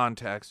out of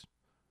context.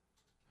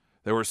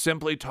 They were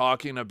simply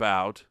talking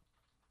about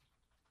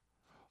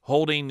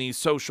holding these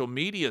social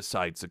media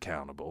sites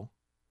accountable,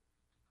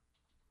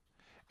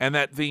 and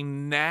that the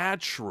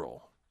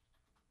natural,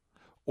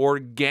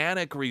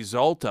 organic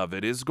result of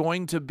it is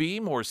going to be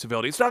more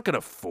civility. It's not going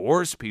to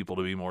force people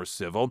to be more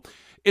civil.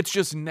 It's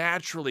just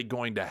naturally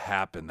going to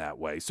happen that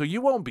way. So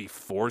you won't be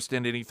forced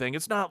into anything.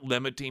 It's not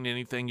limiting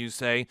anything you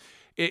say.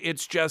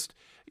 It's just,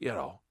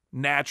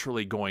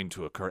 naturally going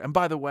to occur. And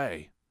by the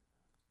way,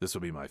 this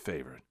will be my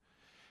favorite.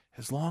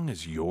 As long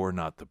as you're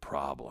not the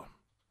problem,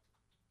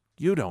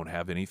 you don't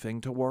have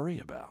anything to worry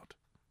about.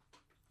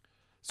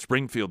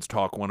 Springfield's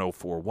Talk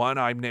 104.1.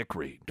 I'm Nick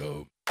Reed.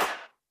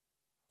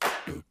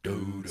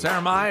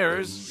 Sarah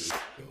Myers.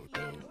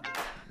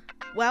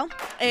 Well,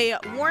 a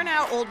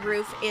worn-out old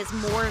roof is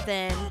more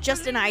than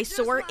just an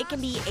eyesore. It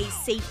can be a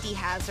safety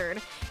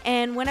hazard.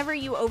 And whenever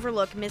you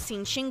overlook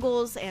missing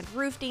shingles and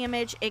roof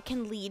damage, it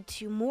can lead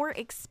to more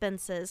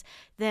expenses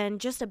than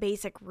just a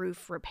basic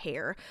roof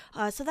repair.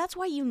 So that's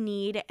why you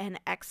need an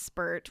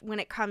expert when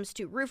it comes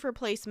to roof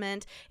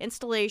replacement,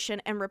 installation,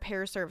 and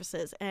repair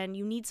services. And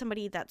you need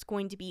somebody that's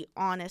going to be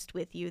honest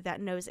with you,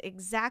 that knows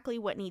exactly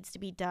what needs to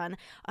be done,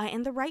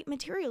 and the right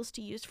materials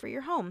to use for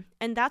your home.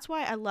 And that's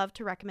why I love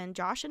to recommend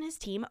Josh and his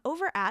team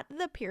over at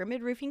the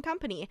Pyramid Roofing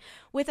Company.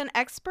 With an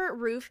expert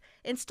roof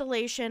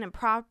installation and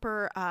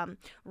proper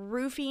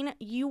roofing,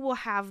 you will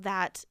have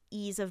that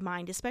ease of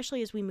mind,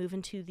 especially as we move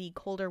into the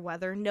colder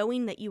weather,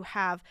 knowing that you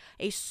have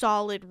a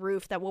solid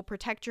roof that will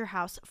protect your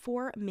house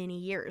for many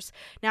years.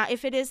 Now,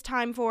 if it is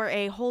time for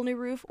a whole new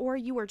roof, or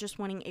you are just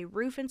wanting a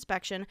roof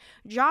inspection,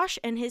 Josh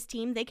and his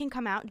team, they can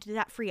come out and do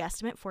that free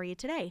estimate for you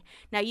today.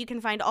 Now, you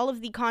can find all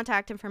of the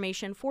contact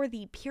information for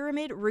the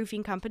Pyramid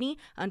Roofing Company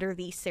under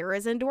the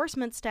Sarah's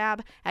Endorsements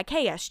tab at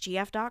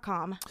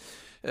ksgf.com.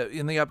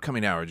 In the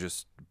upcoming hour,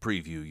 just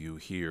preview you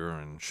here,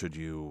 and should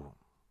you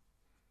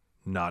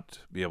not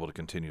be able to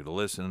continue to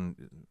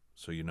listen,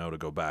 so you know to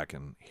go back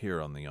and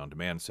hear on the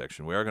on-demand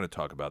section. We are going to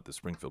talk about the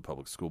Springfield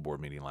Public School Board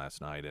meeting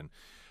last night, and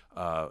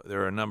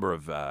there are a number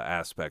of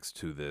aspects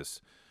to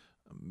this.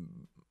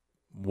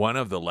 One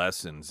of the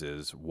lessons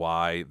is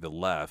why the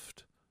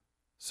left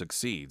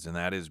succeeds, and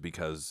that is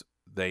because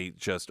they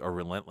just are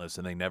relentless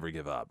and they never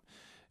give up.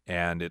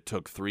 And it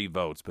took 3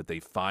 votes, but they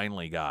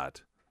finally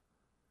got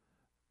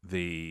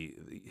the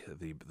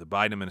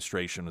Biden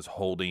administration is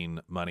holding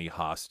money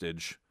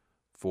hostage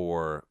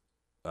for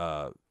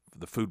the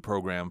food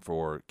program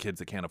for kids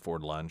that can't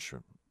afford lunch,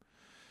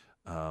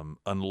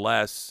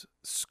 unless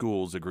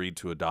schools agreed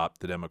to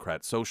adopt the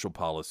Democrat social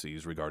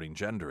policies regarding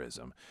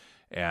genderism.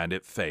 And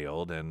it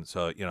failed. And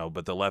so,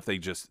 but the left,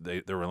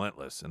 they're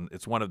relentless. And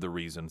it's one of the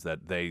reasons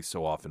that they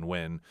so often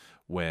win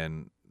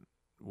when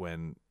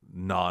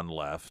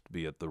non-left,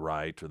 be it the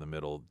right or the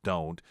middle,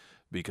 don't,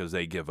 because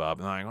they give up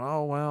and they're like,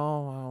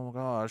 oh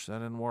gosh, that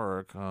didn't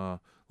work.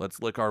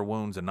 Let's lick our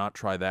wounds and not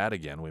try that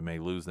again. We may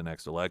lose the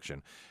next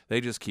election. They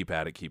just keep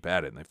at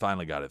it, and they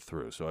finally got it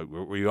through. So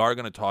we are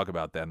going to talk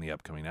about that in the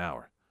upcoming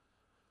hour.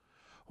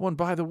 Oh, and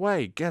by the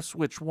way, guess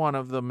which one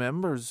of the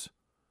members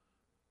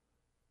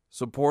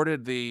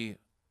supported the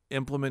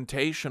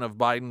implementation of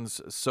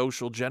Biden's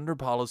social gender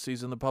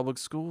policies in the public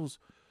schools?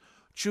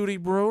 Judy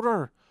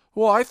Bruder,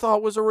 who I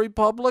thought was a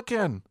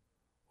Republican.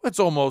 It's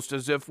almost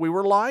as if we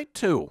were lied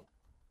to.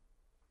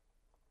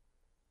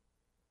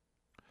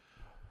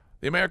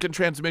 The American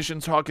Transmission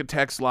Talk and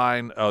Text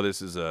line. Oh,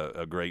 this is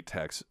a great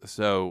text.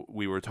 So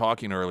we were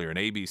talking earlier, an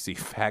ABC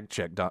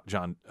fact-check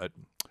Ron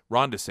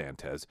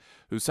DeSantis,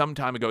 who some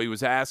time ago he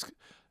was asked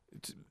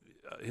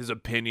his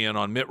opinion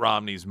on Mitt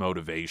Romney's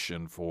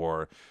motivation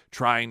for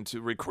trying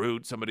to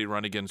recruit somebody to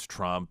run against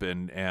Trump.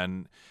 And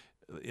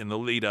in the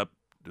lead-up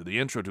to the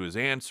intro to his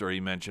answer, he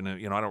mentioned, I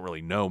don't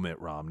really know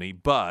Mitt Romney,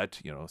 but,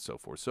 so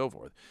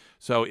forth.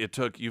 So it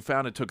took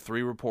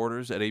 3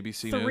 reporters at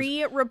ABC News.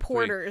 3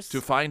 reporters. To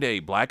find a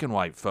black and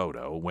white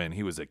photo when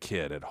he was a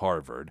kid at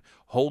Harvard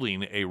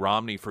holding a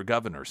Romney for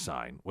governor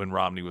sign when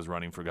Romney was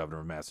running for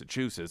governor of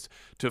Massachusetts,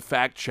 to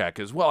fact check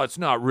as well. It's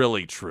not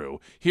really true.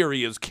 Here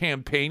he is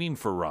campaigning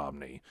for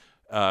Romney.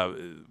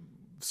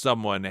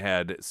 Someone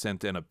had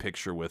sent in a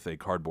picture with a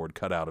cardboard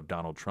cutout of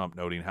Donald Trump,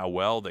 noting how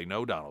well they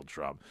know Donald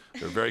Trump.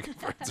 They're very good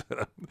friends with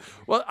him.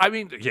 Well, I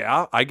mean,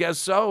 yeah, I guess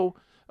so.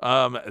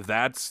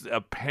 That's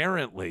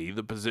apparently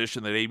the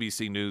position that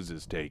ABC News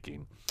is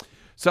taking.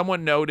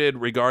 Someone noted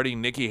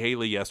regarding Nikki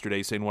Haley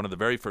yesterday, saying one of the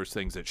very first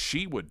things that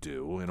she would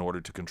do in order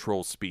to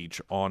control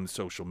speech on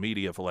social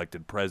media if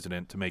elected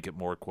president, to make it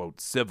more, quote,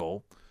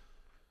 civil,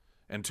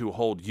 and to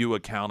hold you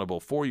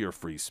accountable for your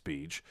free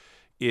speech,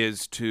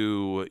 is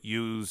to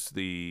use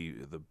the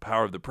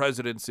power of the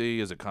presidency.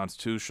 Is it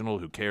constitutional?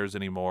 Who cares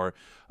anymore?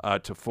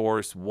 To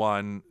force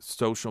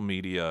social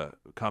media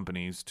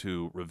companies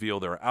to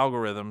reveal their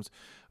algorithms,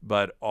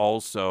 but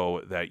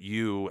also that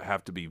you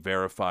have to be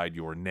verified,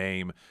 your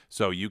name,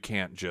 so you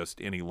can't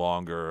just any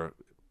longer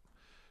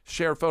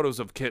share photos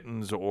of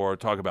kittens or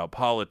talk about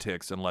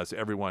politics unless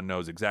everyone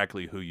knows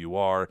exactly who you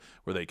are,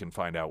 where they can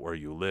find out where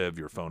you live,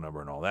 your phone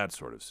number, and all that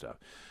sort of stuff.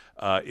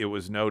 It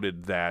was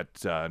noted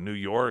that New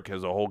York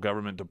has a whole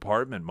government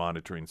department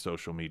monitoring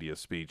social media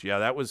speech. Yeah,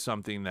 that was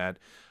something that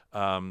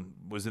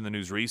was in the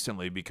news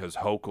recently because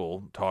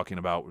Hochul talking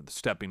about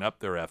stepping up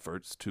their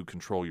efforts to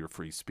control your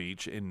free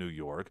speech in New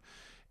York.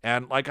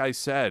 And like I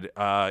said,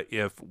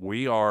 if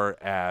we are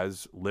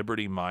as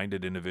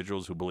liberty-minded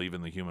individuals who believe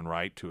in the human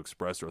right to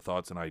express our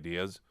thoughts and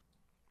ideas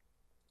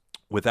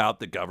without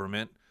the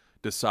government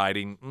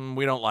deciding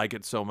we don't like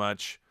it so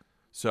much,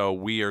 so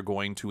we are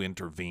going to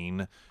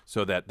intervene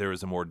so that there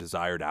is a more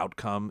desired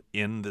outcome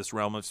in this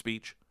realm of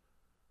speech.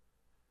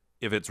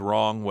 If it's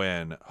wrong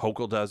when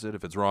Hochul does it,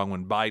 if it's wrong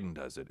when Biden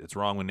does it, it's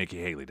wrong when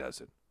Nikki Haley does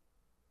it.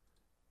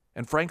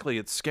 And frankly,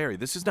 it's scary.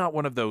 This is not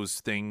one of those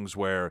things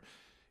where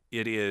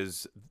it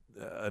is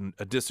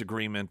a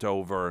disagreement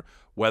over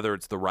whether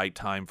it's the right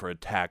time for a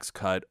tax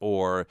cut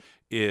or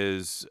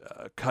is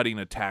cutting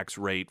a tax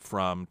rate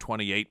from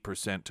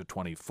 28% to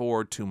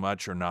 24% too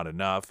much or not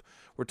enough.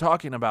 We're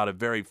talking about a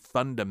very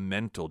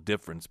fundamental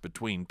difference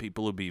between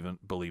people who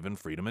believe in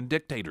freedom and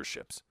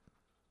dictatorships.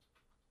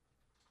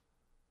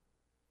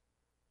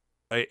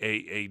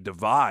 A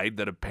divide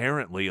that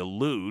apparently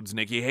eludes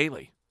Nikki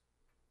Haley.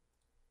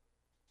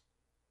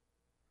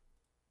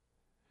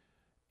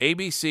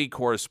 ABC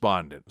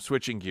correspondent,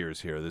 switching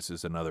gears here, this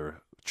is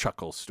another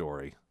chuckle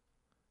story.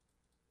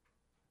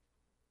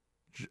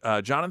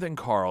 Jonathan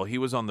Karl, he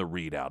was on the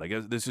Readout. I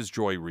guess this is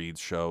Joy Reid's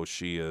show.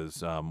 She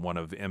is one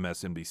of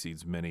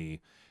MSNBC's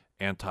many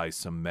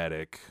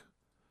anti-Semitic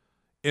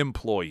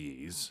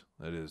employees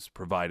that has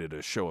provided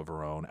a show of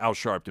her own, Al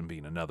Sharpton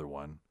being another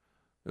one.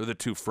 They're the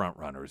two front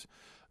runners.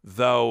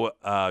 Though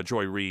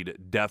Joy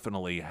Reid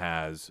definitely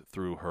has,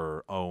 through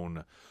her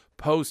own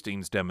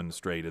postings,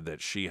 demonstrated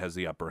that she has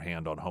the upper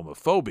hand on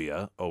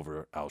homophobia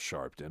over Al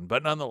Sharpton.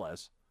 But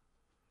nonetheless,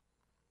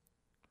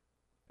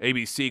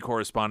 ABC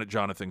correspondent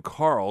Jonathan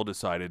Karl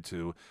decided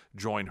to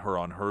join her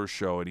on her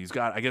show, and he's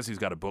got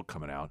a book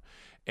coming out,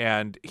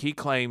 and he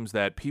claims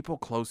that people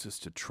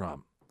closest to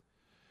Trump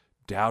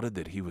doubted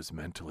that he was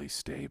mentally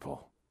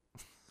stable.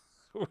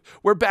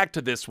 We're back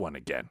to this one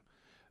again.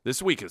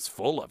 This week is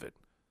full of it.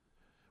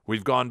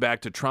 We've gone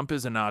back to Trump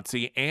is a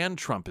Nazi and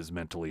Trump is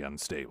mentally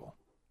unstable.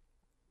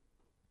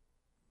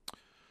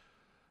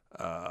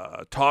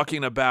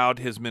 Talking about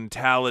his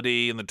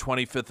mentality and the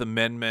 25th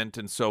Amendment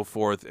and so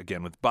forth.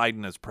 Again, with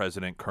Biden as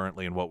president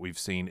currently and what we've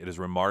seen, it is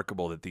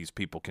remarkable that these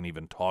people can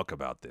even talk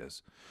about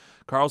this.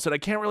 Karl said, I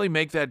can't really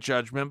make that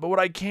judgment, but what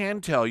I can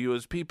tell you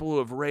is people who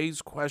have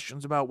raised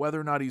questions about whether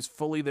or not he's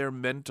fully there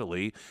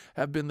mentally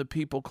have been the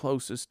people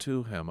closest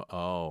to him.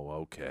 Oh,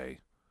 okay.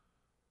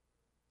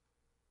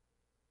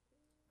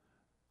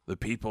 The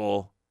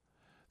people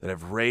that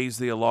have raised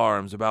the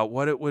alarms about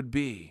what it would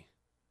be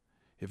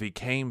if he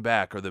came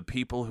back are the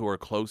people who are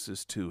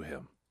closest to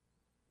him,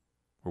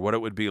 or what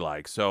it would be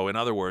like. So, in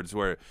other words,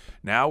 we're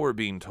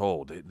being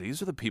told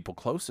these are the people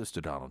closest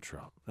to Donald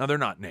Trump. Now, they're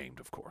not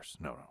named, of course.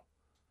 No.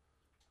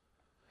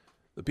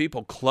 The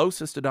people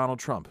closest to Donald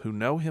Trump, who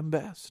know him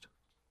best,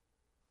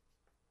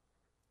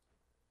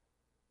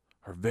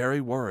 are very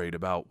worried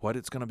about what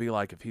it's going to be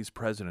like if he's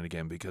president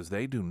again because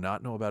they do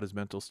not know about his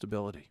mental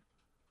stability.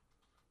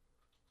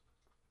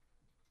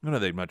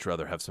 They'd much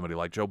rather have somebody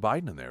like Joe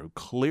Biden in there who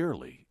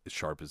clearly is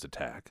sharp as a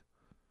tack.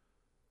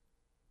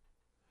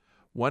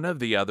 One of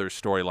the other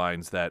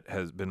storylines that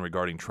has been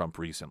regarding Trump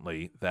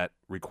recently that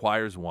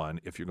requires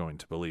one, if you're going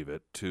to believe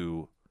it,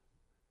 to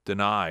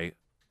deny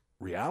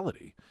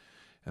reality.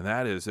 And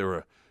that is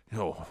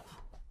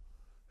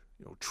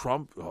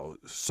Trump,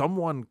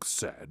 someone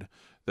said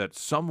that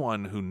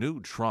someone who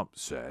knew Trump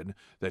said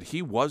that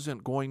he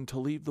wasn't going to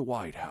leave the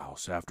White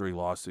House after he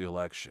lost the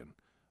election.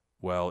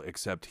 Well,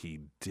 except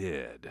he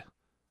did.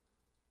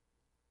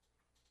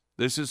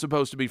 This is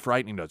supposed to be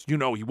frightening to us. He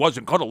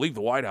wasn't going to leave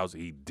the White House.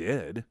 He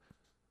did.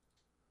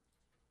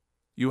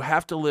 You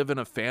have to live in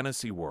a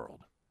fantasy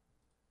world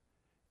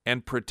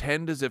and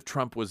pretend as if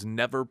Trump was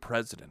never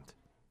president.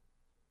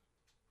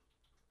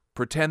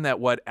 Pretend that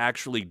what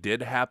actually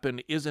did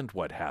happen isn't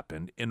what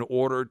happened in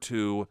order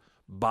to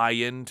buy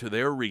into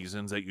their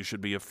reasons that you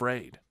should be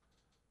afraid.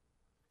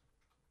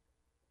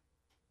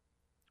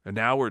 And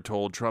now we're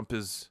told Trump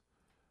is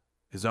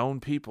his own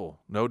people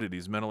noted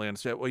he's mentally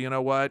unstable. Well, you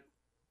know what?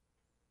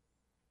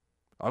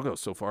 I'll go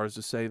so far as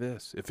to say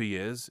this. If he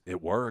is,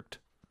 it worked.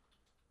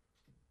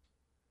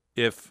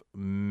 If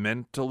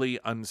mentally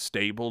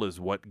unstable is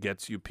what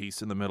gets you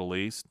peace in the Middle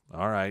East,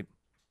 all right.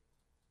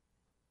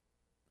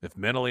 If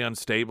mentally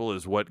unstable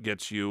is what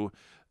gets you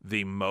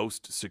the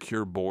most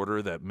secure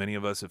border that many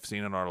of us have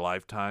seen in our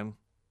lifetime,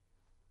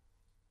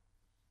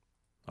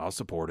 I'll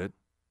support it.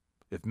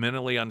 If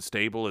mentally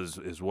unstable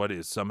is what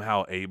is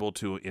somehow able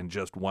to, in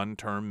just one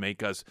term,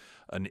 make us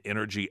an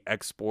energy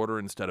exporter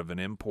instead of an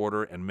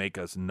importer and make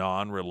us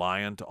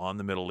non-reliant on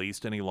the Middle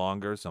East any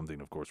longer, something,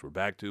 of course, we're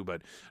back to,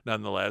 but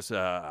nonetheless,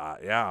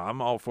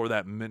 I'm all for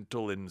that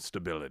mental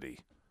instability.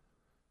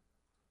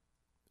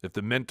 If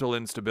the mental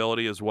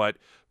instability is what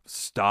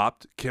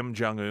stopped Kim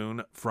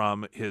Jong-un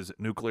from his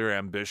nuclear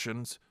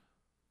ambitions,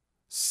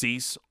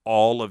 cease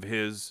all of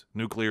his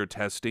nuclear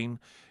testing,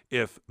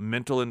 if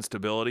mental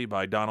instability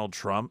by Donald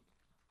Trump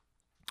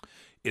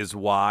is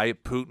why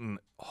Putin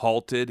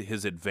halted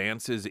his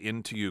advances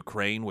into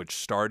Ukraine, which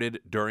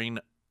started during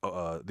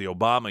the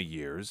Obama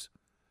years,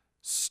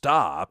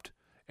 stopped,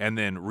 and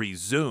then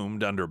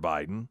resumed under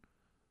Biden,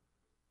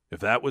 if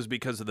that was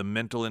because of the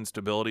mental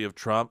instability of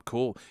Trump,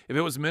 cool. If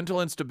it was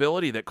mental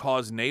instability that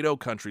caused NATO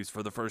countries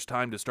for the first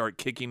time to start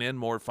kicking in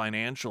more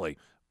financially,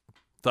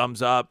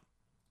 thumbs up.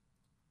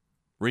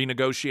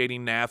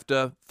 Renegotiating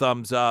NAFTA,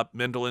 thumbs up.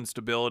 Mental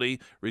instability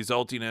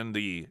resulting in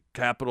the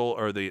capital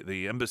or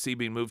the embassy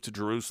being moved to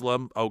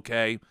Jerusalem,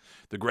 okay.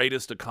 The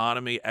greatest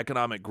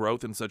economic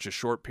growth in such a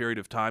short period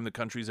of time the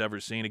country's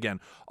ever seen. Again,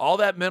 all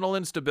that mental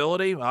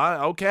instability,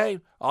 okay,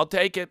 I'll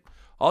take it.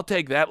 I'll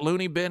take that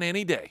loony bin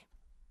any day.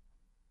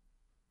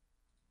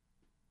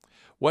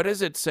 What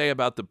does it say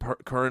about the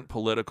current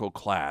political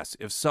class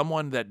if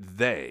someone that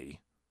they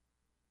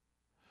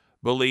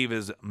believe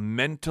is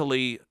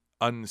mentally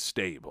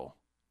unstable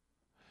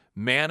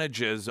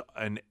manages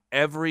in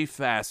every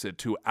facet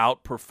to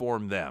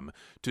outperform them,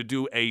 to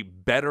do a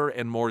better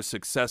and more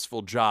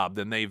successful job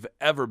than they've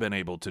ever been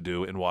able to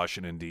do in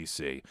Washington,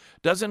 D.C.?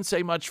 Doesn't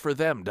say much for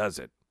them, does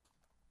it?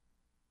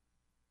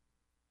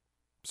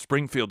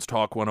 Springfield's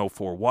Talk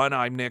 104.1,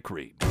 I'm Nick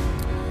Reed.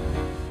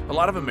 A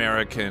lot of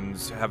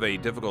Americans have a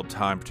difficult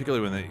time,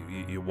 particularly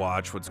when you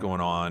watch what's going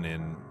on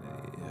in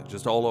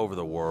just all over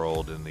the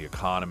world in the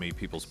economy,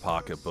 people's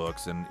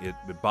pocketbooks, and it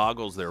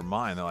boggles their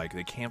mind. They're like,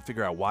 they can't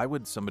figure out why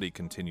would somebody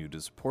continue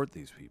to support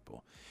these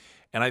people.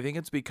 And I think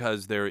it's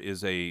because there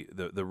is the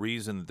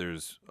reason that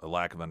there's a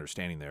lack of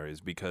understanding there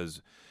is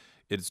because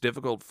it's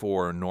difficult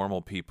for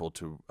normal people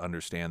to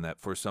understand that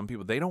for some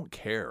people, they don't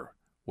care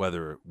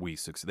whether we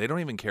succeed. They don't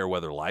even care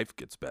whether life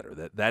gets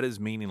better. That is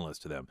meaningless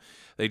to them.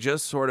 They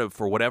just sort of,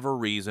 for whatever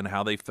reason,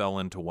 how they fell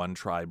into one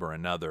tribe or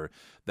another,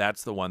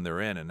 that's the one they're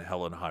in, and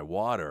hell and high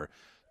water,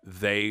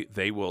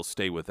 they will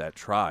stay with that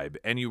tribe.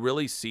 And you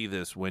really see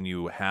this when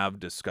you have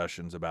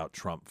discussions about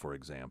Trump, for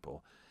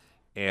example.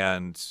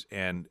 And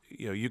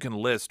you can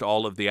list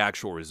all of the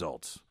actual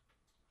results.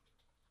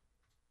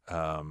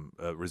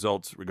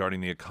 Results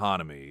regarding the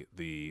economy,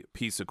 the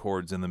peace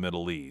accords in the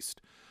Middle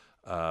East,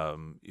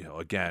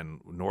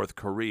 again, North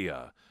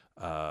Korea.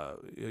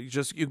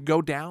 You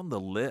go down the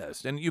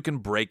list, and you can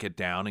break it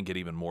down and get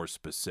even more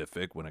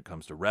specific when it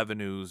comes to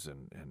revenues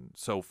and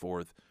so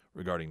forth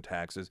regarding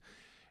taxes.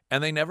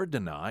 And they never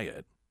deny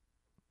it.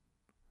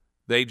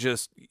 They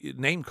just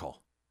name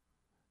call.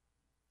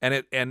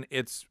 And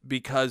it's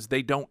because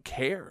they don't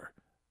care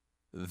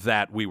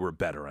that we were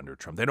better under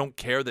Trump. They don't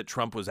care that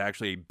Trump was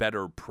actually a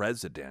better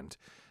president.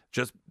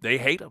 Just they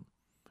hate him.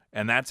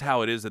 And that's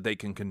how it is that they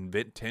can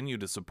continue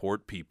to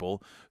support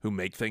people who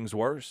make things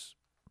worse.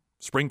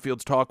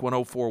 Springfield's Talk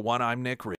 104.1, I'm Nick Reed.